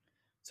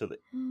 So,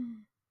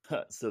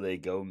 so they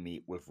go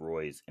meet with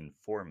Roy's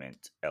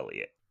informant,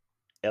 Elliot.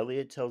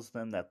 Elliot tells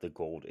them that the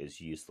gold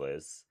is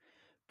useless,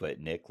 but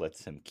Nick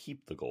lets him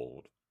keep the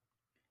gold.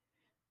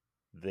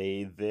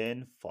 They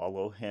then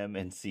follow him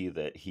and see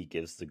that he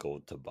gives the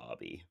gold to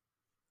Bobby.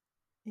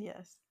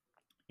 Yes.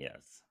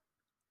 Yes.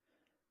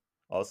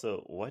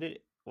 Also, why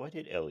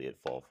did Elliot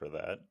fall for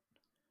that?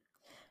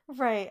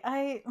 Right.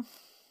 I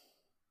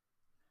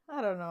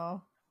don't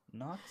know.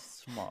 Not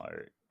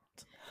smart.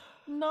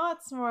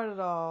 Not smart at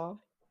all.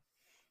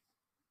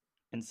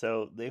 And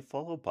so they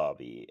follow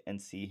Bobby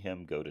and see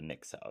him go to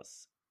Nick's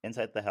house.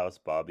 Inside the house,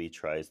 Bobby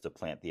tries to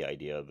plant the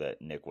idea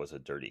that Nick was a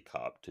dirty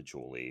cop to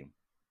Julie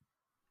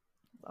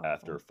It's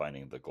after awful.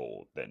 finding the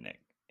gold that Nick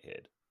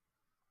hid.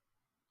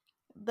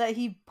 That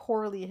he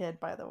poorly hid,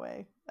 by the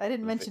way. I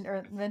didn't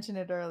V- mention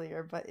it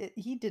earlier, but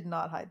he did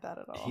not hide that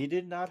at he all.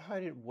 did not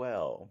hide it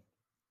well.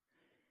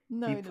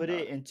 No, He he did put it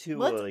not. into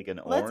Let's like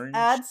an let's orange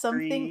add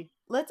something. tree.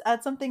 Let's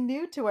add something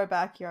new to our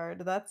backyard.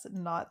 That's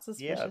not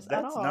Yeah, suspicious at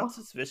that's not all.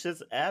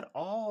 suspicious at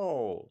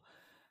all.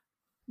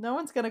 No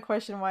one's gonna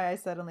question why I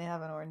suddenly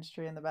have an orange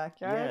tree in the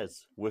backyard.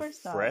 Yes, Of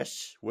course not.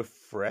 with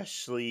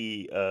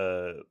freshly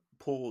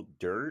pulled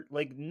dirt.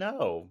 Like,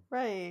 no.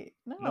 Right?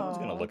 No one's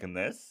going to No, look in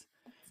this.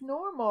 it's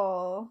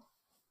normal.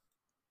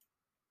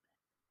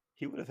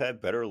 He would have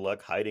had better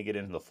luck hiding it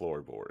in the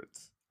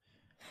floorboards.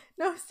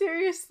 No,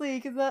 seriously,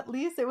 because at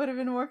least it would have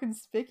been more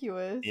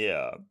conspicuous.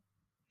 Yeah.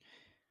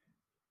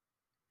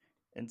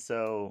 And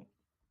so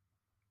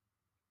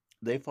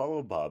they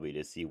follow Bobby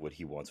to see what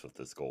he wants with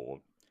this gold,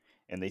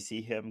 and they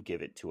see him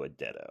give it to a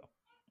Deado.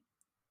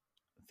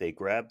 They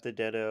grab the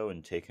Deado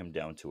and take him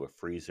down to a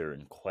freezer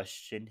and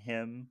question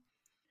him,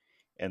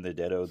 and the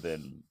Deado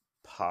then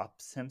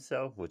pops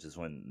himself, which is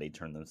when they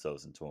turn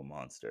themselves into a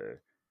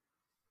monster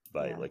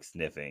by Yeah, like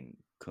sniffing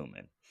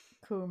cumin.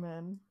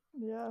 cumin.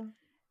 Yeah.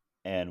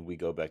 And we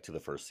go back to the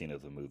first scene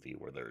of the movie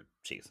where they're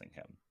chasing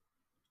him.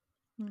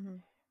 Hmm.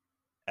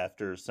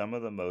 After some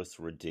of the most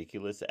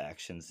ridiculous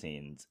action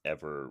scenes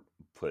ever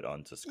put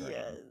onto screen,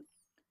 Yes. Yes.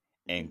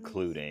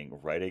 including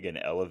riding an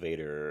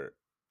elevator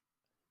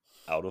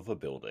out of a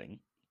building.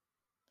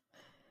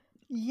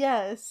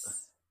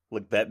 Yes.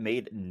 Like, that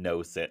made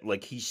no sense.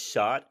 Like, he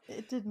shot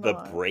It did the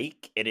not.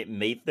 brake and it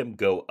made them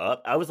go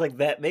up. I was like,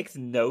 that makes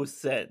no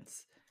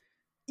sense.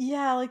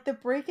 Yeah, like the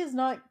brake is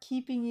not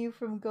keeping you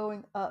from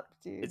going up,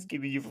 It's dude.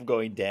 keeping you from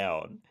going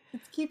down.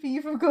 It's keeping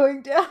you from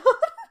going down.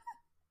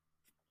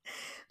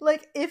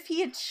 Like if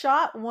he had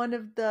shot one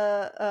of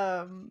the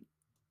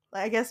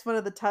I guess one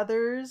of the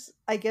tethers,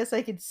 I guess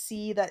I could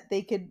see that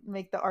they could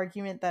make the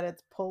argument that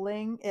it's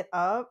pulling it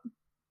up,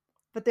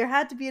 but there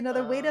had to be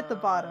another weight at the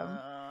bottom.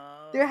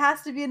 There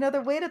has to be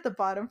another weight at the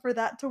bottom for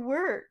that to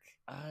work.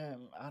 I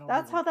don't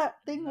That's even. how that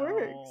thing No,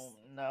 works.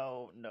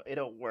 no, no. It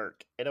don't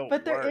work. It don't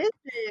But there work.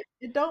 isn't.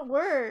 It don't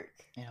work.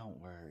 It don't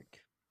work.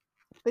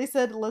 They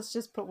said, let's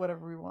just put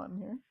whatever we want in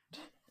here.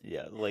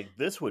 Yeah, like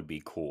this would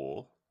be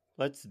cool.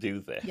 Let's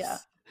do Yeah.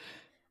 this.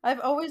 I've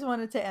always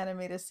wanted to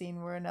animate a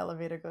scene where an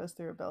elevator goes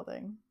through a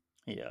building.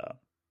 Yeah.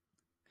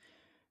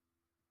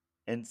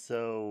 And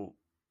so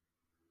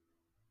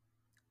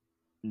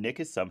Nick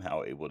is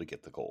somehow able to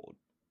get the gold,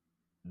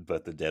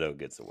 but the Deado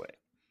gets away.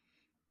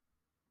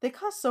 They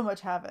cause so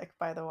much havoc,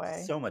 by the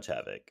way. So much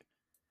havoc.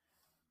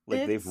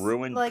 Like It's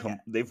like,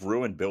 they've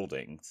ruined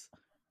buildings.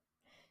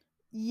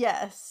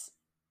 yes.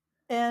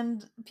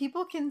 And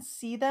people can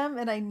see them,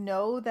 and I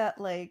know that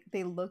like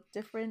they look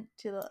different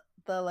to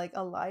the like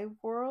alive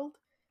world,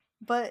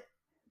 but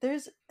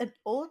there's an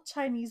old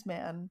Chinese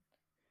man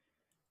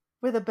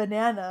with a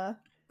banana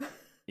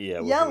Yeah,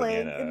 with a yelling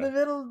in the banana.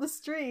 middle of the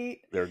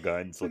street Their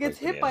guns who look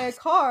gets like hit by a bananas.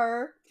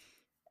 car,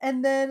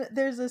 and then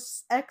there's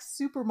this ex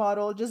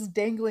supermodel just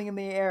dangling in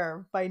the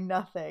air by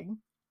nothing.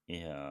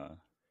 Yeah.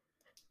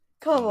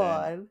 Come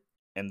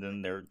And then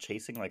on. they're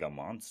chasing like a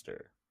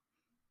monster.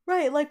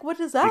 Right, like what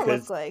does that look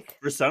Because like?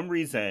 for some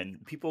reason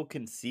people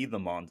can see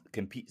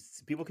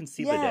people can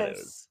see the Yes.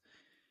 Deados.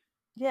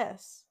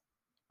 Yes.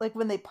 Like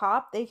when they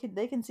pop, they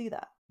can see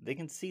that. They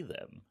can see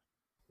them,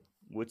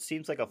 which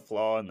seems like a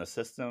flaw in the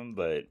system,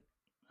 but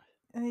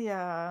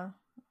Yeah.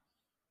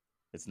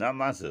 it's not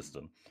my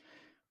system.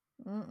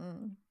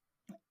 Mm-mm.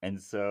 And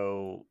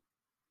so,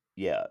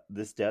 yeah,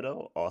 this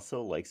Deado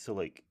also likes to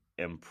like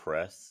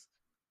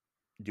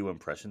do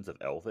impressions of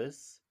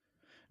Elvis.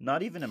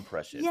 Not even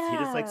impressions. He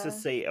just likes to Yeah.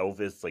 say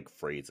Elvis like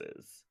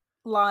phrases.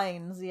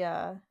 Lines,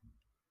 yeah.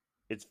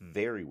 It's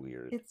very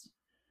weird.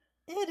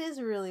 It is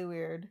really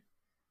weird.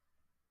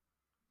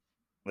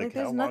 Like, Like how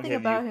there's long nothing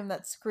have you about him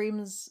that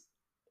screams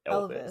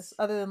Elvis Elvis?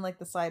 other than like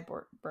the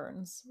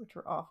burns, which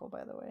were awful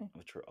by the way.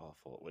 Which were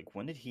awful. Like,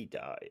 when did he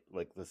die?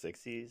 Like the 60s,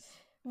 50s?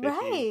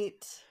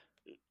 Right.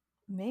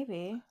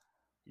 Maybe.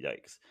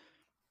 Yikes.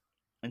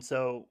 And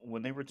so,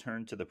 when they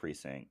return to the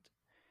precinct,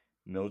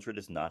 Mildred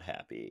is not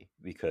happy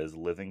because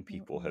living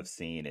people have Mm-mm.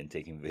 seen and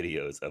taken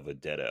videos of a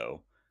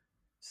Deado.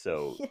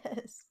 So,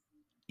 Yes.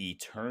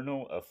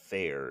 Eternal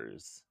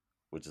Affairs,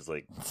 which is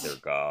like their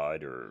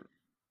god or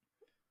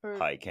Or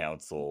high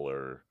council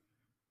or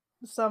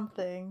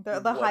something.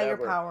 The higher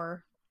whatever,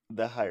 power.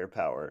 the higher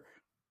power,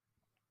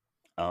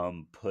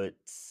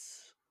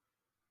 puts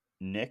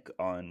Nick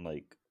on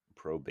like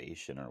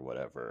probation or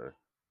whatever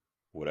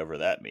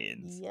that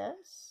means.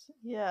 Yes.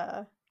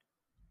 Yeah.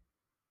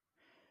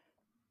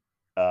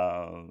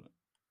 Um,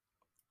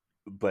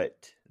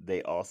 but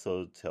they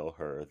also tell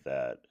her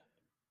that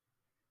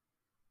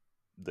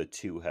the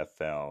two have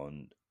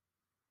found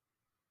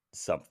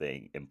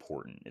something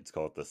important. It's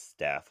called the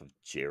Staff of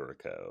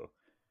Jericho,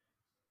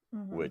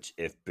 Mm-hmm. which,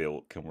 if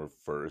built, can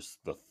reverse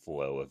the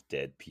flow of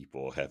dead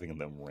people, having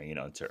them rain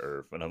onto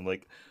Earth. And I'm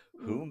like,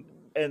 who?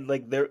 And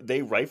like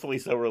they rightfully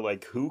so were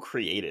like, who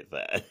created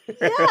that?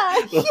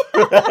 Yeah.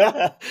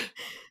 Yeah.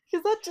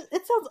 Because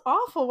it sounds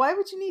awful. Why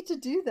would you need to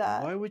do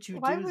that? Why would you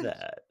Why do would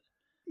that?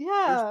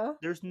 Yeah.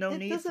 There's no It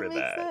need doesn't for make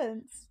that.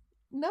 sense.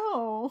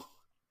 No.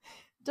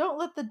 Don't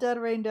let the dead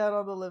rain down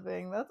on the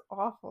living. That's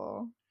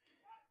awful.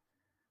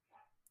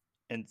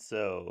 And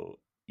so,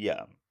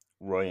 yeah,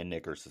 Roy and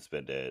Nick are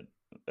suspended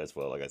as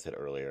well, like I said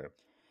earlier.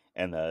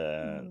 And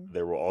Hmm.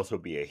 there will also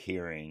be a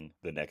hearing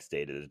the next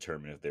day to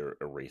determine if they're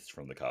erased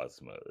from the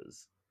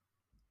cosmos,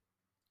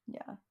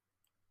 Yeah.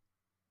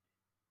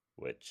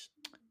 which,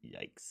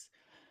 yikes.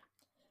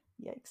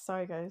 Yikes.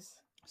 Sorry, guys.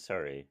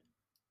 Sorry.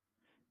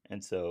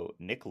 And so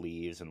Nick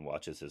leaves and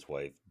watches his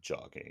wife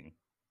jogging,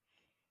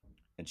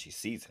 and she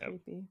sees him.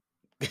 Creepy.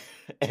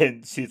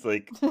 And she's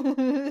like,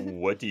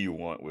 "What do you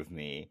want with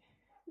me?"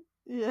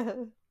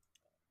 Yeah.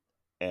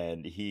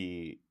 And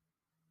he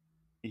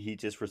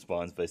just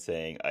responds by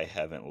saying, "I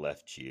haven't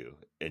left you,"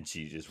 and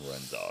she just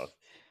runs off.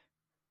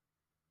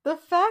 The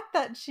fact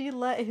that she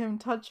let him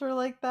touch her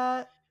like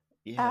that,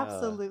 Yeah,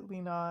 absolutely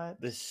not.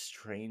 this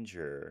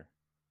stranger.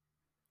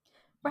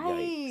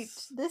 Right.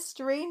 Yikes. This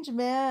strange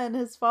man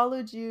has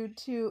followed you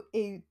to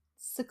a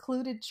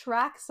secluded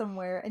track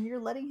somewhere and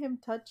you're letting him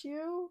touch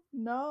you?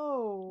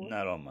 No.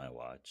 Not on my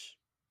watch.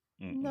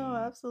 No,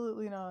 Mm-mm.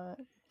 absolutely not.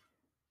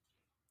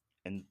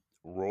 And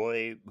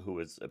Roy, who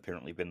has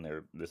apparently been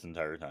there this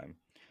entire time,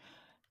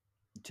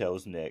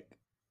 tells Nick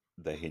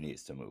that he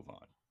needs to move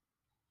on.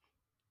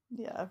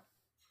 Yeah.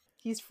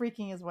 He's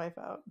freaking his wife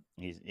out.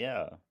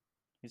 Yeah,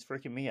 he's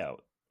freaking me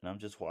out, and I'm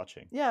just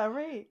watching. Yeah,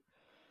 right.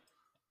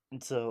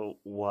 And so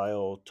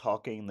while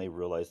talking, they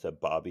realize that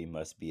Bobby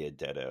must be a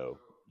deado,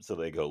 so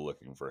they go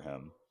looking for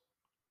him.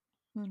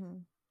 Hmm.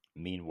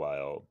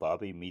 Meanwhile,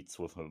 Bobby meets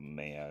with a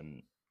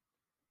man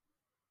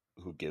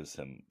who gives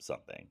him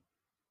something.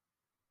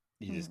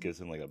 He just Hmm. gives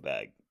him like a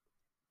bag.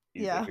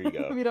 He's like, Yeah. "Here you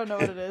go." We don't know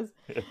what it is.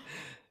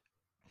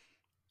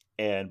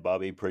 And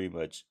Bobby pretty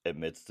much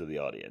admits to the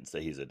audience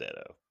that he's a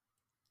deado.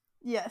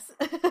 Yes.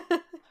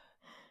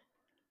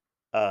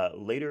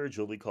 Later,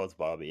 Julie calls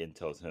Bobby and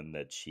tells him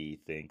that she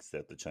thinks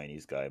that the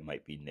Chinese guy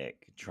might be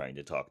Nick trying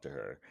to talk to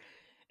her.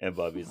 And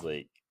Bobby's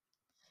like,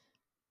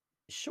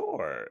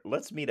 sure,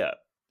 let's meet up.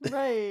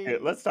 Right.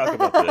 Let's talk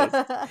about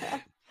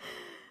this.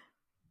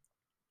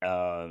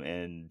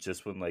 And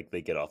just when like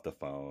they get off the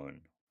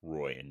phone,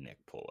 Roy and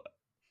Nick pull up.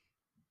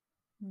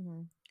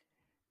 Mhm.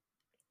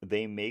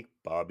 They make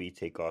Bobby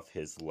take off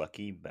his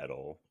lucky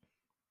medal,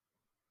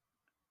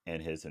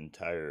 and his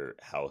entire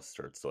house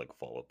starts to like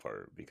fall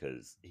apart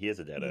because he is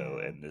a deado,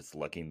 Yeah. and this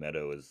lucky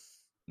metal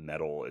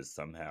is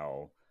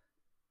somehow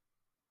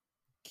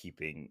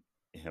keeping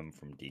him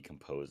from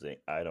decomposing.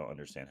 I don't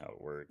understand how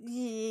it works.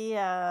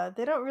 Yeah,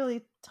 they don't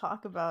really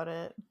talk about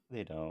it.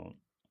 They don't.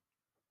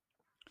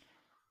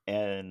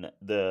 And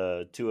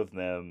the two of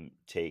them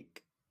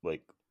take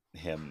like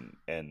him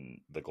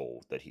and the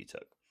gold that he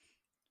took.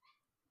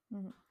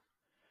 Mhm.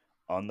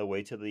 On the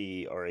way to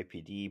the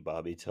R.I.P.D,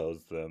 Bobby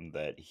tells them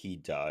that he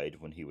died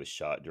when he was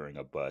shot during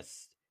a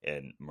bus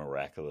and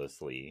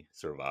miraculously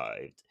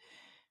survived.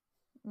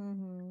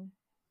 Mhm.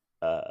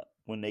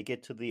 When they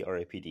get to the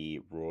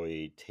R.I.P.D,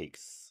 Roy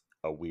takes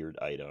a weird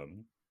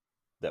item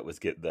that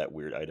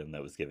weird item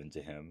that was given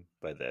to him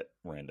by that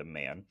random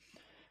man.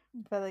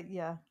 But like,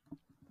 yeah.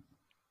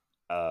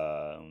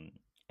 Um,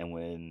 and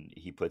when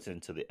he puts it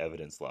into the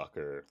evidence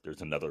locker,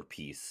 there's another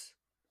piece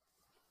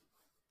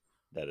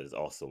that is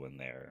also in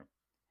there.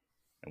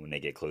 And when they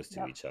get close to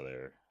Yep. each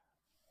other,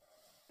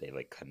 they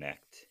like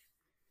connect,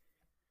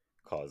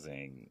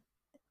 causing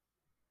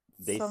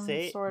Some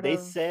sort they of.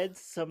 said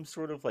some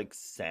sort of like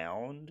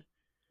sound,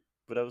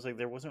 but I was like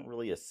there wasn't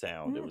really a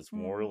sound. It was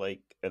more Mm-mm.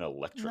 like an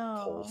electric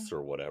No. pulse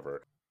or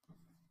whatever.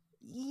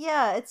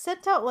 Yeah, it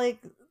sent out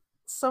like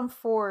some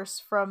force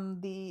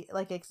from the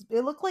like it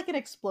looked like an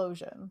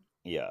explosion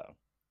Yeah,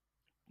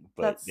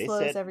 but that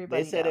slows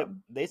everybody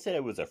down. they said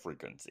it was a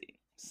frequency.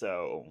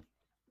 So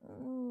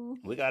Mm,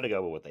 we got to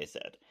go with what they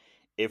said.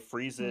 It yeah.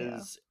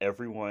 freezes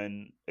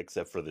everyone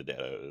except for the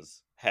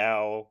Deados.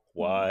 How? Mhm.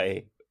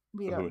 Why?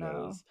 We don't Who know.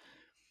 knows?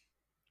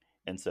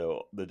 And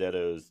so the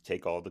Deados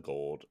take all the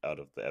gold out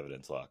of the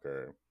evidence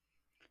locker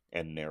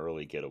and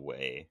narrowly get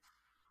away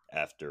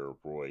after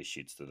Roy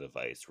shoots the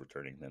device,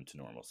 returning them to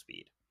normal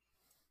speed.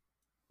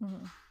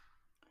 Mhm.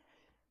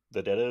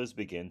 The Deados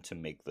begin to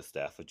make the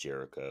staff of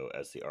Jericho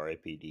as the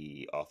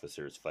R.I.P.D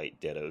officers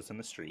fight Deados in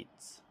the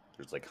streets.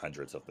 There's like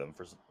hundreds of them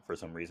for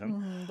some reason.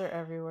 Mhm. They're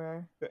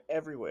everywhere. They're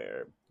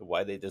everywhere.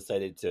 Why they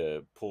decided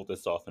to pull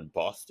this off in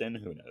Boston,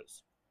 who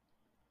knows?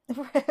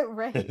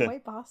 Right. Why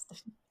Boston?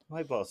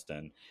 Why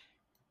Boston?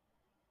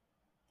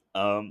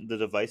 The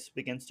device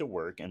begins to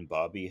work, and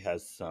Bobby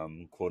has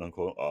some quote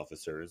unquote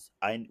officers.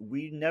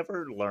 We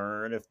never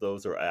learn if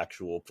those are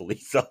actual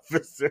police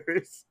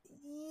officers.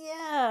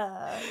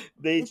 Yeah.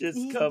 They It, just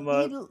come he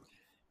up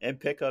and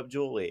pick up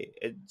Julie,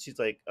 and she's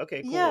like,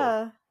 "Okay, cool.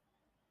 yeah.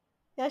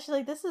 Yeah, she's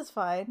like, this is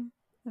fine.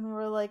 And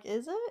we're like,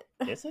 is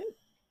it? Is it?"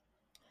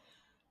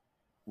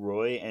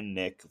 Roy and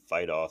Nick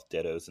fight off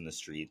Deados in the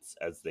streets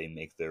as they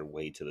make their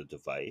way to the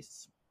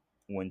device.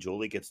 When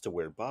Julie gets to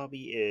where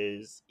Bobby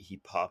is, he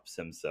pops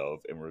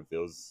himself and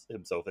reveals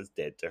himself as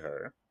dead to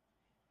her.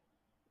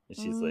 And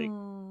she's like,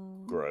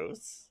 Mm.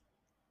 gross.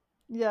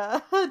 Yeah,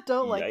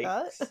 don't like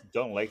that. Yikes.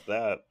 Don't like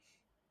that.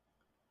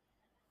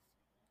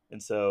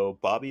 And so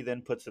Bobby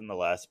then puts in the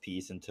last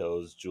piece and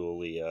tells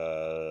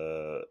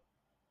Julia.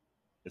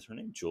 Is her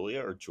name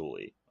Julia or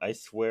Julie? I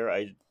swear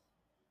I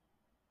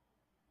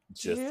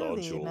just saw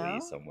Julie, Julie no?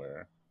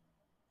 somewhere.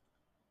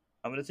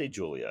 I'm gonna say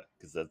Julia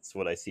because that's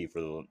what I see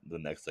for the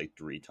next like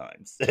 3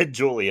 times.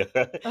 Julia.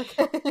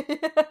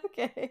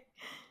 Okay.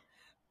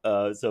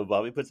 Okay. So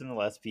Bobby puts in the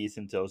last piece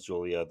and tells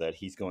Julia that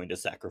he's going to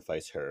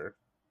sacrifice her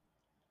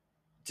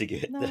to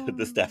get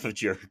the staff No. of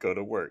Jericho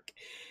to work.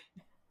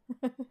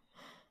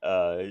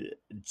 Uh,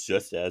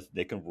 just as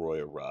Nick and Roy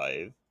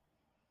arrive,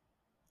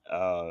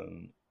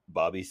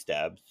 Bobby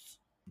stabs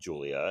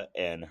Julia,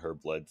 and her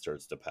blood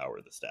starts to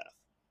power the staff.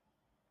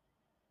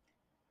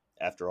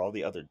 After all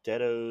the other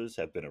Deados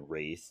have been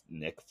erased,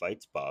 Nick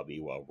fights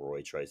Bobby while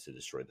Roy tries to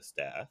destroy the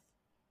staff.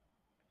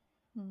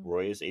 Hmm.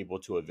 Roy is able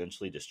to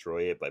eventually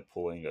destroy it by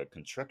pulling a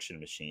construction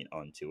machine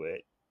onto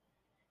it,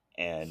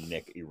 and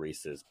Nick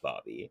erases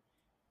Bobby.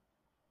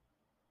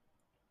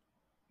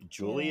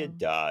 Julia Damn.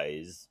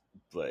 dies,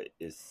 but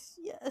is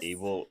Yes.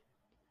 able,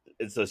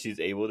 and so she's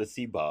able to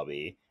see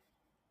Bobby,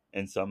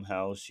 and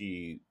somehow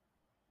she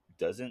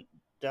doesn't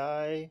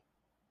die.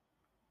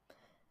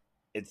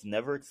 It's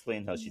never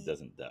explained how she Y-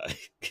 doesn't die.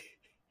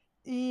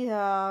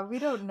 Yeah, we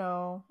don't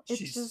know.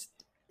 she's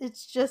It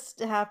just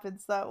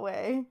happens that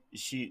way.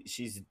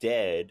 she's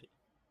dead,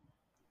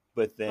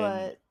 but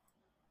then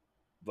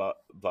But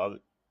Bob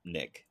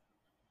Nick,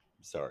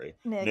 sorry,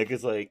 Nick Nick.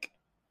 is like,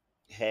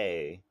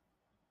 "Hey,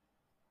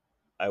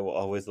 I will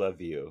always love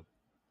you,"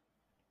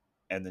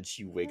 and then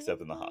she wakes up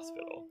in the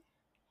hospital.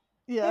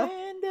 Yeah.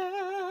 And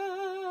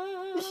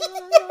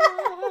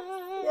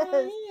Yes.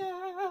 I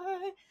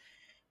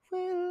will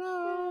Will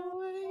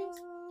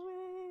always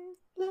always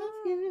love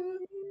love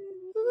you.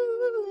 you.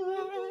 Ooh, I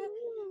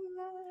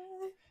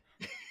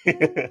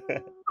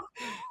will.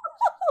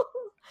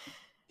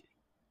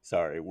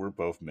 Sorry, we're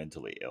both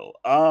mentally ill.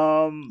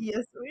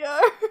 Yes, we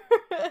are.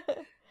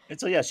 And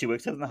so yeah, she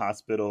wakes up in the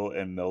hospital,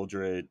 and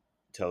Mildred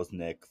tells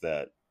Nick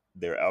that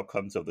their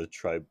outcomes of the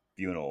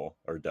tribunal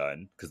are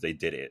done because they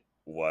did it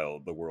while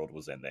the world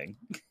was ending.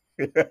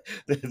 they,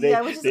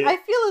 Yeah, which is they I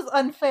feel is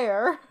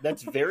unfair.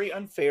 That's very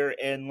unfair,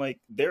 and like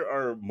there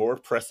are more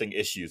pressing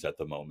issues at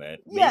the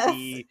moment. Yes,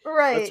 Maybe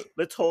let's right.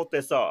 let's hold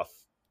this off.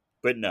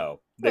 But no,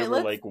 they Right, were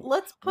like,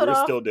 let's put we're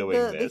off still doing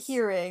the this.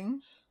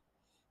 hearing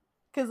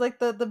cuz like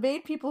the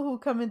main people who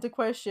come into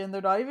question,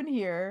 they're not even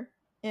here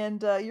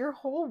and your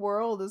whole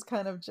world is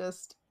kind of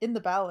just in the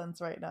balance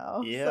right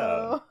now. Yeah,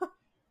 So,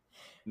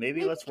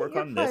 maybe maybe let's get work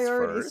your on this priorities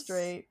first.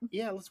 straight.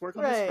 Yeah, let's work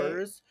on this Right.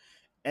 first,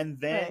 and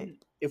Right. then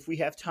if we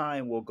have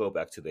time, we'll go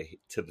back to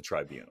the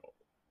tribunal.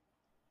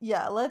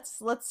 Yeah,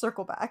 let's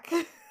circle back.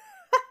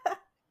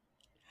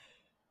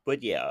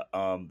 But yeah,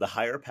 the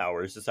higher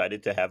powers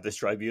decided to have this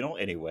tribunal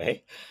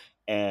anyway,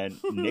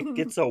 and Nick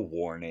gets a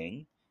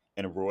warning,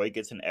 and Roy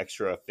gets an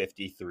extra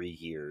 53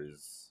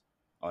 years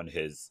on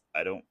his.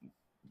 I don't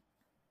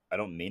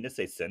mean to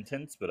say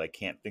sentence, but I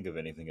can't think of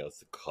anything else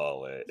to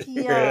call it.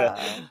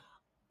 Yeah.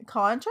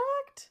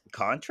 Contract?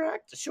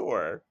 Contract?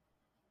 Sure.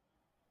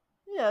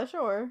 Yeah,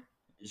 sure.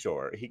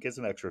 Sure. He gets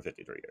an extra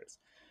 53 years.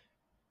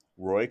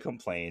 Roy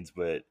complains,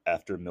 but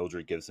after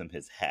Mildred gives him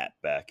his hat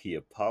back, he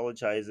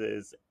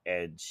apologizes,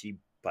 and she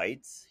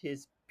bites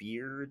his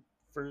beard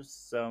for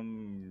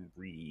some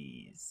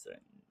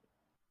reason.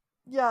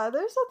 Yeah,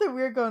 there's something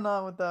weird going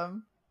on with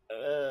them.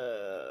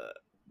 Uh,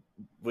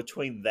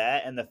 Between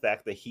that and the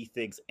fact that he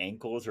thinks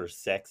ankles are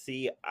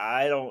sexy,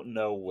 I don't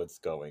know what's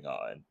going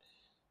on.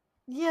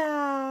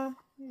 Yeah.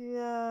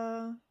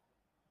 Yeah.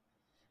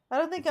 I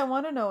don't think I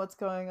want to know what's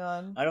going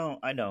on. I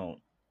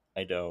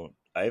don't.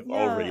 I've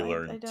Yeah, already I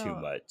learned too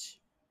don't. much.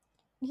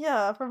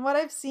 Yeah, from what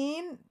I've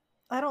seen,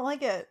 I don't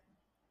like it.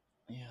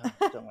 Yeah,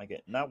 don't like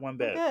it. Not one I'm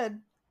bit.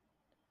 good.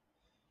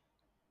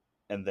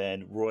 And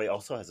then Roy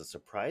also has a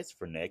surprise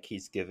for Nick.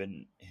 He's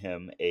given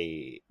him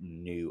a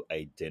new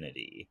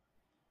identity,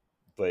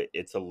 but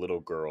it's a little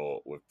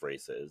girl with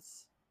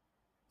braces.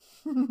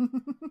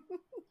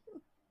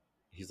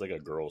 He's like a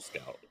Girl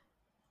Scout.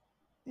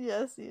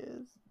 Yes, he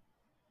is.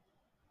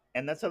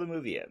 And that's how the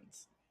movie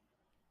ends.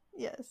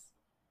 Yes.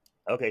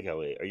 Okay,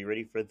 Kelly, are you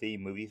ready for the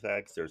movie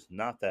facts? There's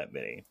not that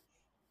many.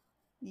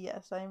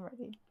 Yes, I am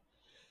ready.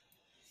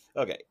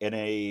 Okay, in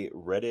a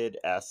Reddit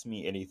Ask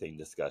Me Anything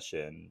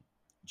discussion,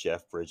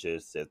 Jeff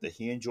Bridges said that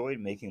he enjoyed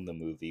making the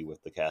movie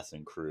with the cast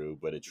and crew,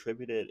 but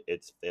attributed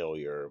its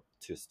failure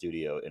to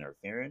studio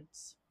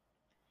interference.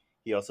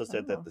 He also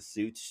said that Oh. the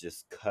suits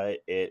just cut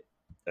it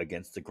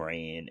against the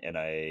grain and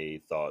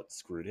I thought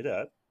screwed it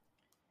up.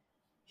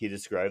 He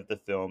described the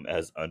film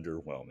as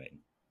underwhelming.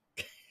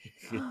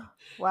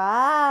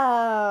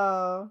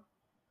 Wow.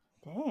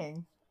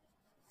 Dang.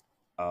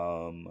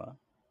 um,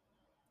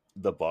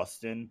 the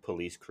Boston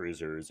police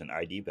cruisers and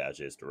ID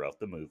badges throughout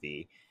the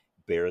movie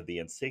bear the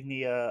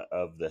insignia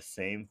of the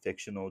same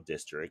fictional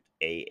district,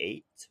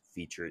 A8,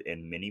 featured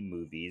in many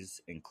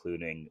movies,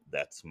 including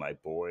That's My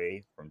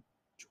Boy from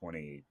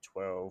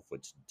 2012,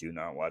 which do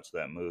not watch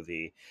that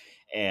movie,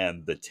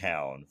 and The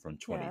Town from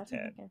Yeah, I don't 2010.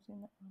 think I've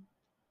seen that one.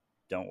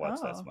 Don't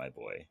watch That's Oh. My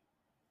Boy.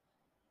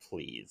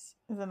 Please.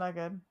 Is it not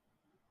good?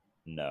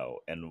 No.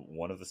 And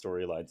one of the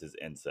storylines is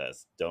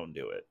incest. Don't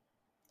do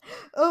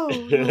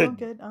Oh, no, it. I'm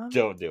good.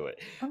 Don't do it.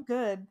 I'm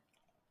good.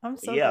 I'm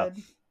so Yeah.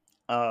 good.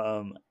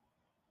 Um,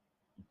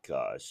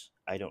 gosh,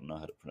 I don't know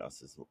how to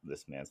pronounce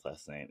this man's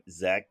last name.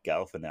 Zach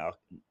Galifianakis.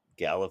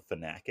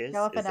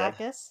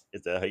 Galifianakis?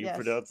 Is that how you Yes.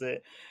 pronounce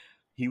it?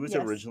 He was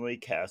Yes. originally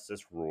cast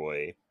as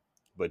Roy,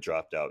 but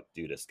dropped out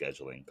due to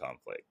scheduling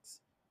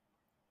conflicts.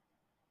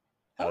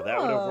 How that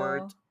would have Oh.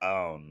 worked?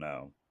 Oh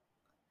no,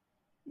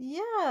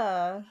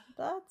 Yeah.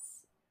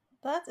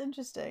 That's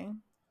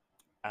interesting.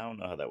 I don't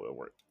know how that would have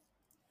worked.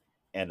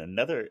 And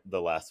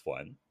the last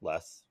one,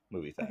 last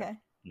movie fact, Okay.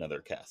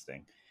 another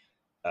casting.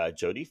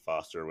 Jodie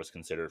Foster was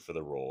considered for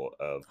the role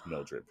of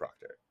Mildred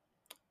Proctor.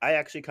 I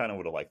actually kind of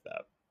would have liked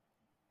that.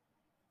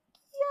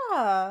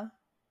 Yeah.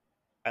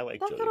 I like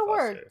That could Jodie have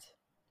Foster. worked.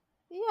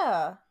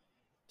 Yeah.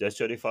 Does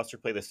Jodie Foster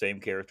play the same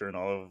character in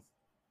all of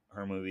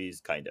her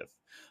movies? Kind of.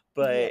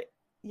 Yeah. But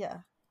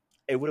Yeah.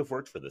 it would have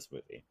worked for this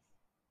movie.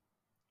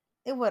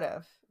 It would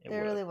have. It It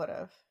would have. really would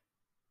have.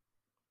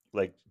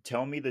 Like,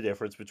 tell me the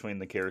difference between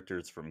the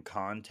characters from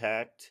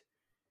Contact,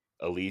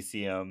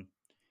 Elysium,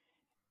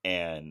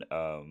 and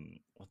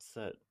what's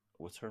that?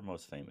 What's her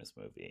most famous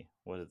movie?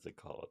 What is it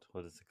called?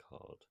 What is it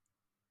called?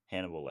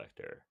 Hannibal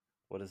Lecter.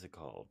 What is it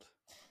called?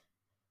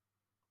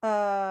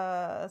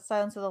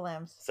 Silence of the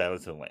Lambs.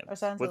 Silence of the Or Lambs.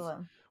 Silence of the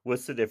Lamb.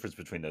 What's the difference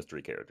between those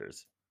three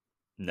characters?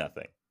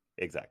 Nothing.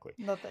 Exactly.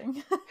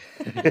 Nothing.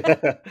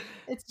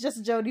 It's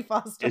just Jodie It's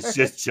Foster.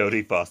 just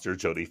Jodie Foster,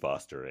 Jodie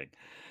Fostering.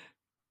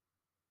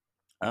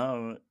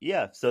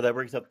 Yeah, so that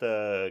brings up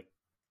the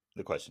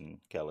question,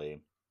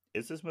 Kelly.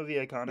 Is this movie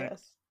iconic?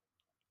 Yes.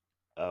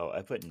 Oh,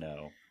 I put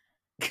no.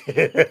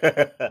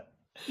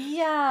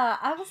 Yeah,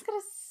 I was gonna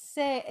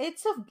say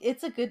it's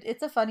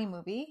a funny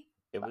movie,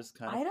 It but was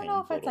kind I of don't know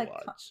if painful it's to like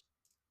watch.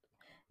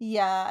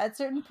 Yeah, at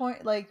certain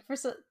point, like for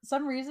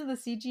some reason, the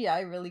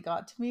CGI really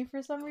got to me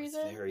for some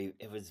reason.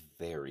 It was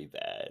very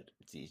bad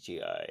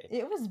CGI.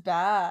 It was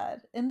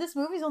bad, and this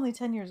movie's only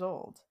 10 years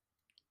old.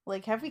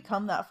 Like, have we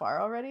come that far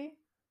already?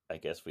 I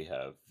guess we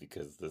have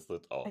because this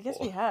looked I guess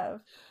we awful.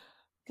 have.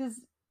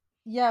 Because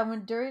yeah,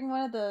 when during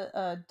one of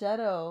the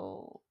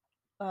Deado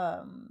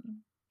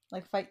um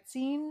like fight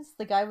scenes,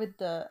 the guy with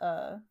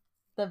the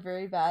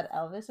very bad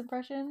Elvis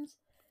impressions,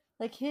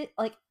 like hit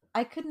like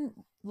I couldn't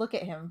look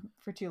at him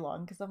for too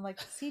long because I'm like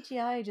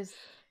CGI just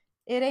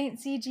it ain't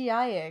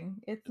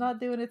CGIing. It's not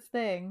doing its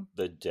thing.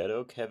 The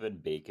Deado Kevin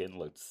Bacon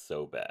looked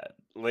so bad.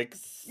 Like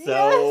Yes.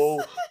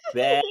 so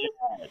bad.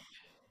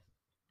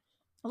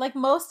 Like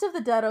most of the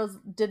Deados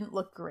didn't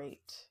look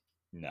great.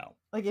 No.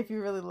 Like if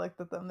you really looked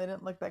at them, they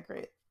didn't look that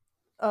great.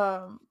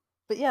 Um,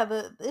 but yeah,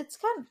 the it's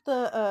kind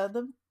of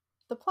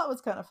the plot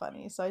was kind of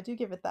funny, so I do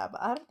give it that.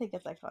 But I don't think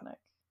it's iconic.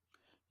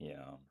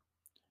 Yeah.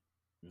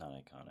 Not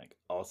iconic.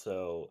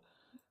 Also,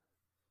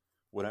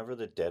 whenever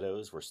the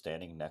Deados were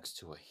standing next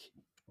to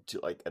to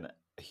like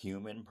a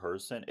human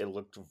person, it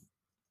looked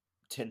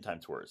 10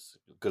 times worse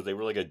because they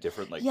were like a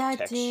different like Yeah, it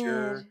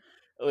texture. did.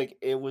 Like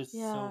it was so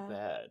Yeah,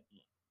 bad.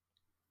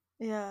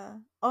 yeah.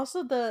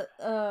 Also, the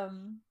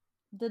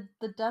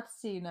death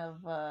scene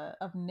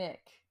of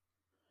Nick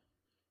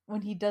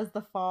when he does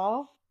the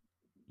fall.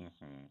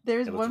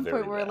 There's It looks one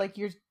point very where bad. like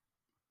you're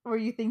where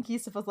you think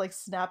he's supposed to like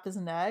snap his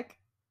neck,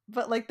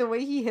 but like the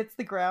way he hits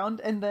the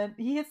ground and then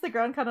he hits the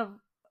ground kind of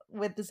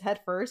with his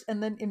head first,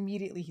 and then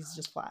immediately he's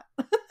just flat.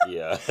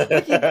 Yeah.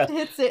 Like he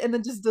hits it and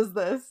then just does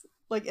this.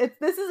 Like it's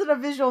this isn't a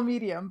visual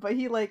medium, but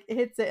he like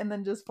hits it and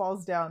then just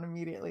falls down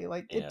immediately.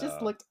 Like it just Yeah.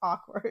 looked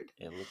awkward.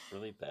 It looked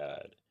really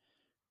bad.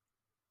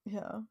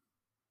 Yeah,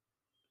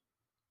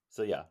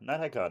 So yeah, not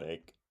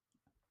iconic.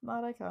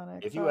 not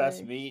iconic. If you ask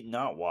Sorry. me,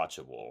 not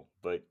watchable,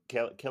 but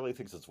Kelly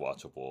thinks it's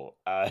watchable.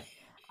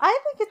 I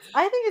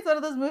think it's one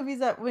of those movies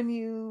that when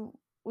you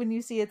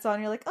see it's on,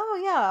 you're like,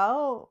 oh yeah,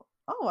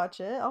 I'll watch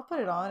it. I'll put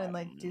it on and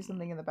like do um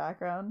something in the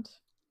background.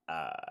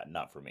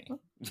 not for me. Oh,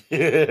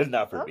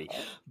 Not for me.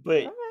 okay,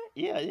 But okay,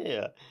 yeah,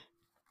 yeah.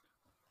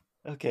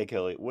 Okay,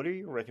 Kelly, what are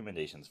your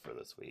recommendations for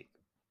this week?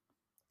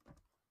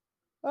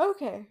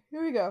 okay.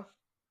 Here we go.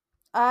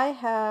 I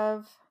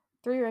have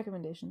three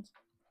recommendations.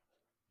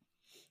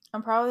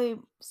 I'm probably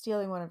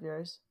stealing one of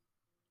yours.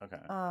 Okay.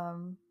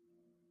 Um,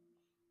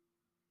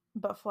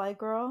 but Fly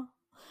Girl.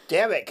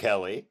 Damn it,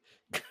 Kelly.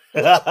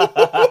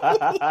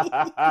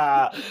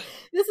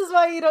 This is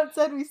why you don't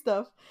send me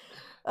stuff.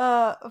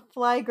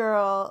 Fly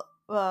Girl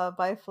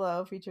by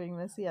Flo featuring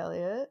Missy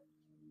Elliott.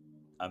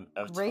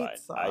 It's Great fine.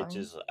 song.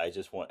 I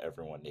just want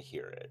everyone to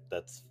hear it.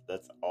 That's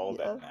all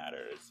Yeah. that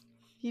matters.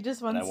 He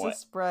just And I wants to want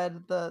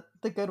spread the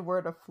good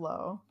word of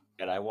Flo.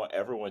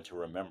 everyone to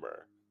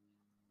remember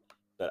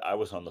that I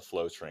was on the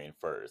flow train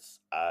first.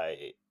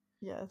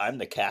 Yes. I'm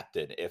the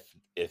captain if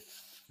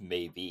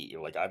maybe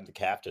like I'm the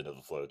captain of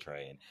the flow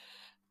train.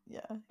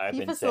 Yeah. I've He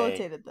been saying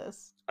facilitated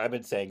this. I've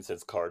been saying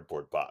since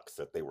Cardboard Box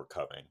that they were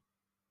coming,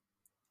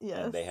 and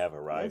Yes. they have Yes,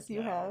 arrived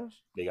you now. have.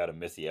 They got a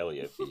Missy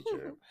Elliott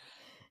feature.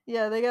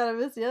 Yeah, they got a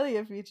Missy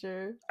Elliott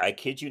feature. I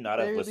kid you not,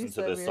 They I've listened released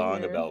to that this we are song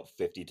here. about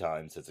 50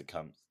 times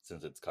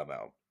since it's come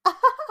out.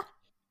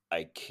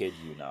 I kid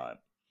you not.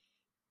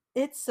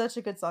 It's such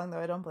a good song, though.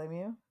 I don't blame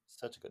you.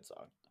 Such a good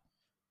song.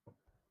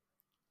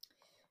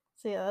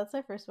 So yeah, that's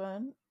my first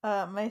one.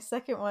 My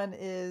second one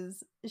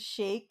is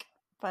 "Shake"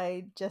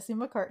 by Jesse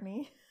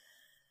McCartney.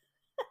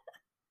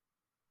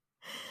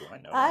 Do I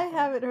know I that song?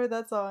 haven't heard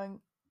that song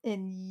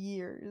in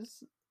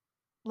years.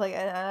 Like,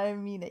 and I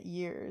mean it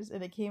years.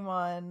 And it came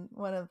on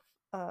one of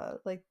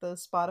like the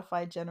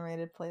Spotify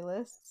generated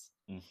playlists.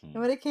 And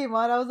Hmm. when it came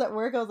on, I was at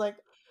work. I was like,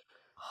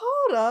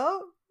 "Hold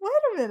up, wait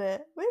a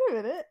minute, wait a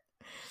minute."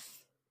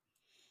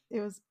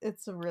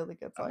 It's a really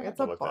good I'm song. gonna have It's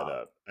to a look that bop.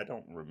 up. I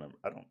don't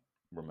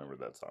remember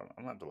that song.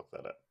 I'm gonna have to look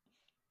that up.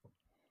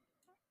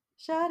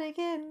 Shawty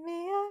getting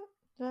me up,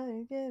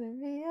 shawty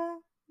getting me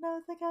up.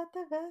 Knows I got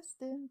the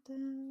best in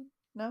town.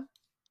 No,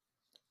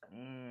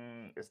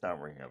 It's not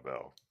ringing a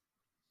bell.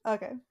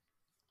 okay,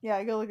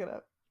 yeah, go look it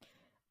up.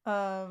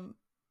 Um,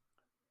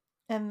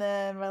 and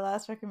then my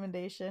last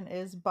recommendation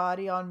is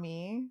 "Body on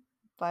Me"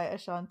 by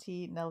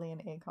Ashanti, Nelly,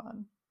 and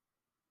Akon.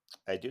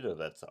 I do know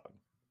that song.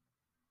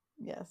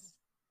 Yes,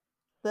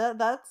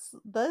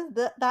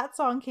 that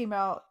song came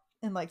out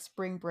in like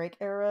spring break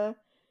era,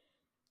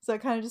 so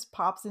it kind of just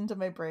pops into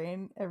my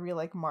brain every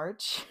like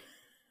March.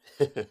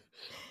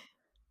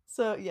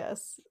 So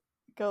yes,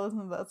 go listen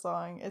to that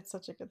song. It's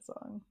such a good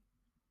song.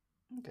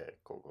 Okay,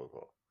 cool, cool,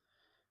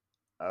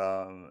 cool.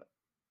 Um,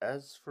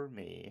 as for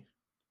me,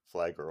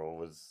 Fly Girl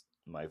was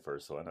my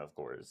first one, of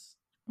course.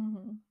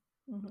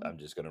 Mm-hmm. Mm-hmm. I'm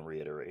just gonna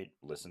reiterate,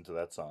 listen to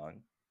that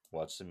song,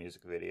 watch the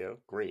music video.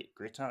 Great,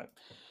 great time.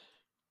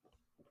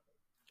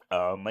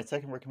 My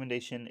second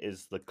recommendation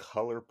is The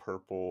Color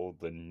Purple,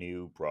 the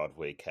new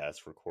Broadway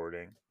cast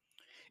recording.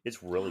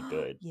 It's really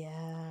good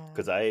Yeah,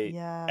 because I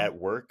yeah. at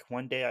work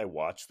one day I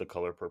watched the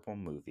Color Purple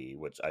movie,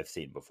 which I've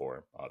seen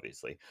before,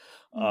 obviously.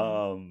 Mm-hmm.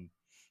 Um,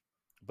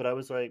 but I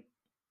was like,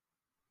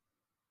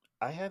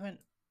 I haven't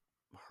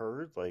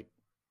heard like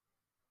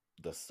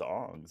the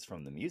songs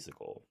from the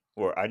musical.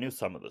 Or I knew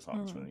some of the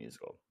songs from the Mm,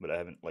 musical, but I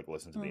haven't like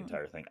listened to the mm.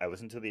 entire thing. I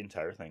listened to the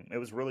entire thing. It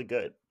was really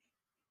good.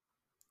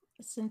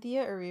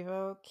 Cynthia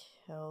Erivo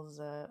kills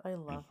it. I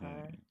love Hmm.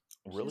 her.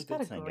 Really She's got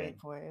good a great singing.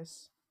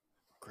 voice.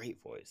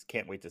 Great voice.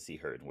 Can't wait to see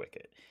her in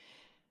Wicked.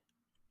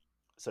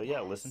 So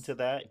yeah, listen Yes. to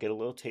that. Get a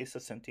little taste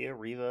of Cynthia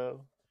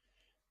Erivo.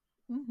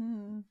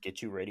 Mm-hmm.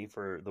 Get you ready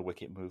for the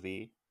Wicked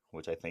movie,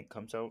 which I think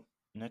comes out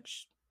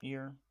next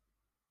year.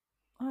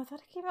 Oh, I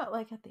thought it came out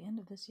like at the end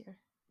of this year.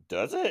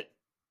 Does it?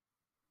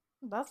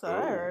 That's what I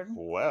Oh, heard.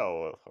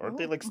 well. Aren't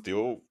they Oh, like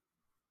still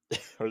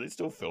are they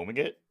still filming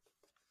it?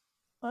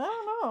 I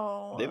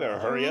don't They know. better I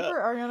hurry remember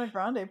up. Ariana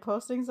Grande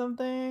posting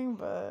something,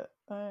 but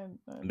I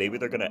Maybe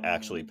they're don't gonna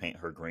actually know. paint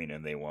her green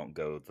and they won't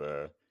go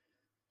the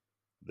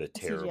CGI.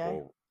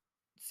 terrible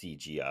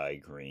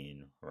CGI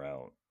green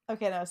route.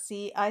 Okay, no.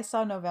 See, I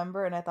saw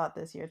November and I thought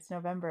this year. It's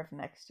November of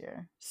next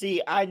year.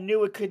 See, I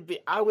knew it could be.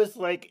 I was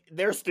like,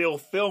 they're still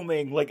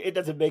filming. Like, it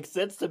doesn't make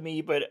sense to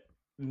me, but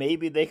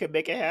maybe they could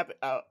make it happen.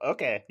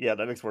 Okay, yeah,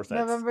 that makes more sense.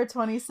 November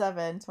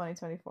 27,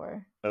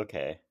 2024.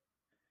 Okay,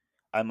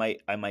 I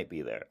might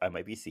be there. I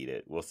might be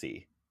seated. We'll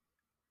see.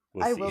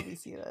 We'll I see. will be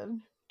seated.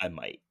 I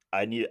might.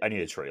 I need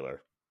a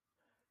trailer.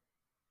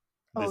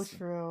 Oh, This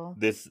true.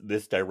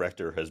 this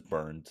director has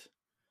burned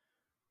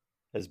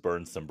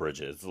some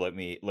bridges. Let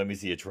me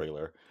see a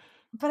trailer.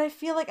 But I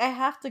feel like I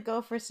have to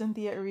go for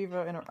Cynthia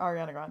Erivo and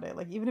Ariana Grande.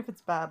 Like, even if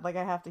it's bad, like,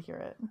 I have to hear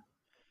it.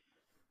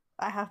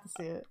 I have to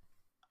see it.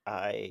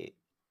 I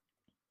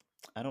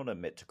I don't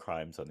admit to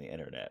crimes on the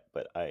internet,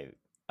 but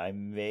I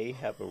may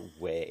have a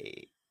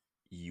way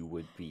you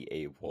would be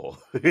able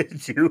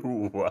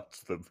to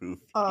watch the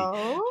movie.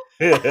 Oh?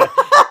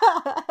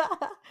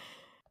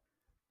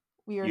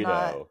 We are You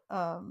not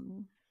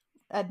know,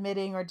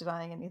 admitting or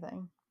denying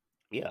anything.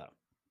 yeah.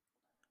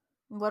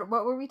 What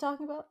were we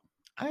talking about?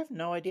 I have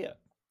no idea.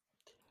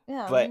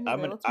 Yeah, me But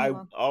neither. Let's move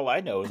on. all I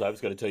know is I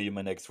was going to tell you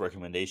my next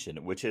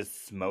recommendation, which is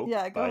Smoke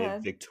Yeah, go by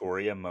ahead.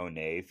 Victoria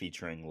Monet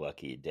featuring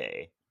Lucky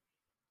Day.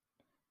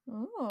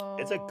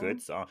 It's a good Oh.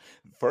 song.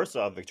 First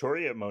off,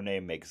 Victoria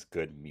Monet makes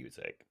good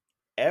music.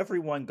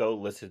 Everyone go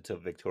listen to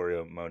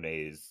Victoria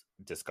Monet's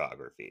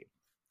discography.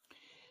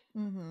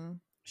 Mm-hmm.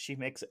 She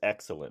makes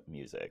excellent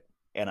music,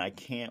 and I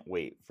can't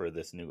wait for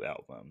this new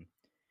album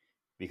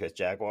because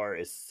Jaguar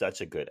is such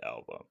a good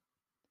album.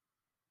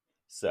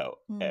 So,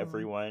 Mm-hmm.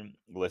 everyone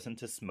listen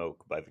to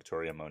Smoke by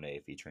Victoria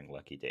Monet featuring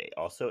Lucky Day.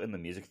 Also in the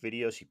music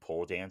video, she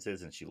pole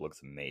dances and she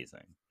looks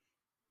amazing.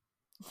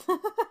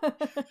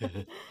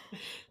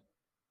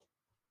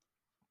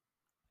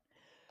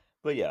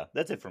 But yeah,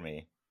 that's it for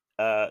me.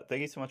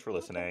 Thank you so much for Okay.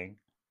 listening.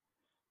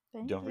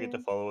 Thank Don't forget to you.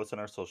 follow us on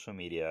our social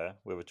media.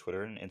 We have a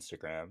Twitter and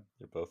Instagram.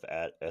 They're both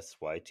at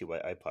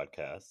SY2YI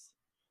Podcasts.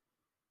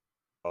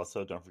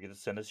 Also, don't forget to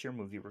send us your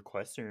movie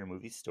requests or your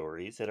movie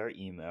stories at our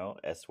email,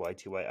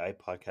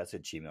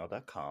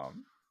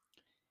 sy2yipodcast@gmail.com.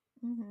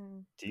 Mm-hmm.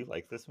 Do you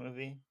like this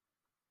movie?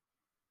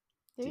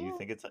 Yeah. Do you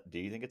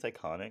think it's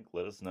iconic?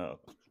 Let us know.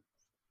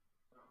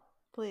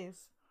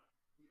 Please.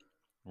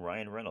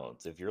 Ryan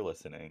Reynolds, if you're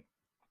listening.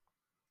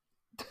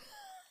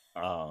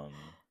 Um,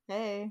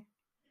 Hey,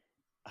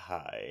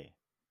 hi.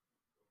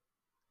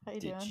 how you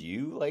Did doing?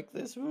 you like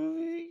this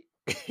movie?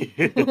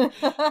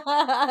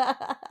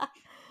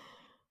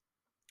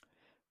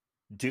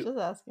 Do Just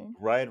asking.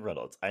 Ryan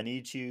Reynolds, I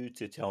need you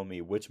to tell me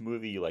which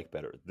movie you like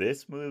better,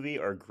 this movie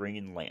or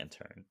Green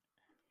Lantern.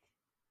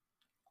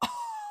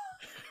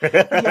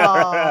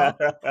 Yeah,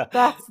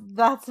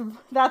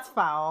 that's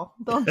foul.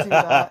 Don't do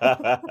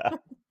that.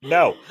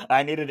 No,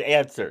 I need an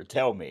answer.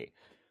 Tell me,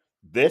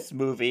 this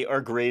movie or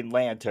Green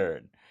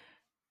Lantern?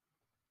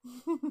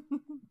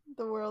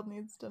 The world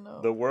needs to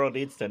know. The world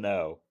needs to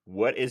know.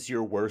 What is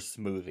your worst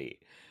movie?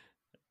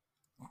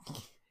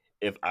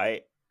 If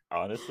I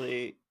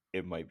honestly,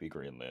 it might be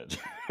Green Lantern.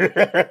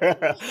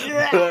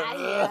 Yeah, but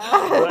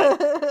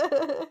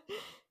yeah.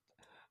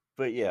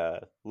 but yeah,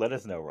 let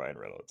us know, Ryan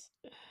Reynolds.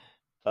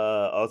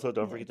 Also,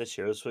 don't forget Yes. to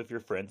share this with your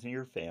friends and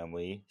your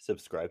family.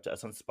 Subscribe to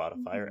us on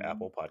Spotify or Hmm.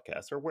 Apple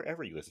Podcasts or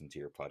wherever you listen to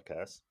your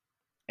podcasts.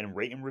 And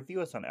rate and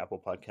review us on Apple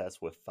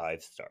Podcasts with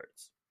 5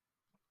 stars.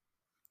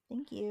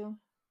 Thank you.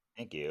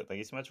 Thank you. Thank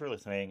you so much for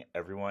listening.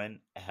 Everyone,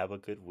 have a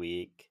good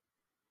week.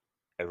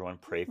 Everyone,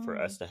 pray for Hmm.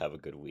 us to have a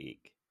good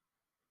week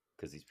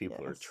because these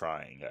people are Yes.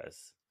 trying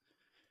us.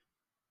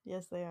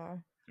 Yes, they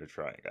are. They're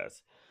trying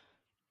us.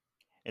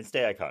 And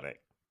stay iconic.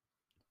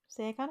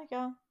 Stay iconic,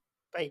 y'all.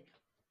 Bye.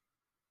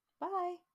 Bye.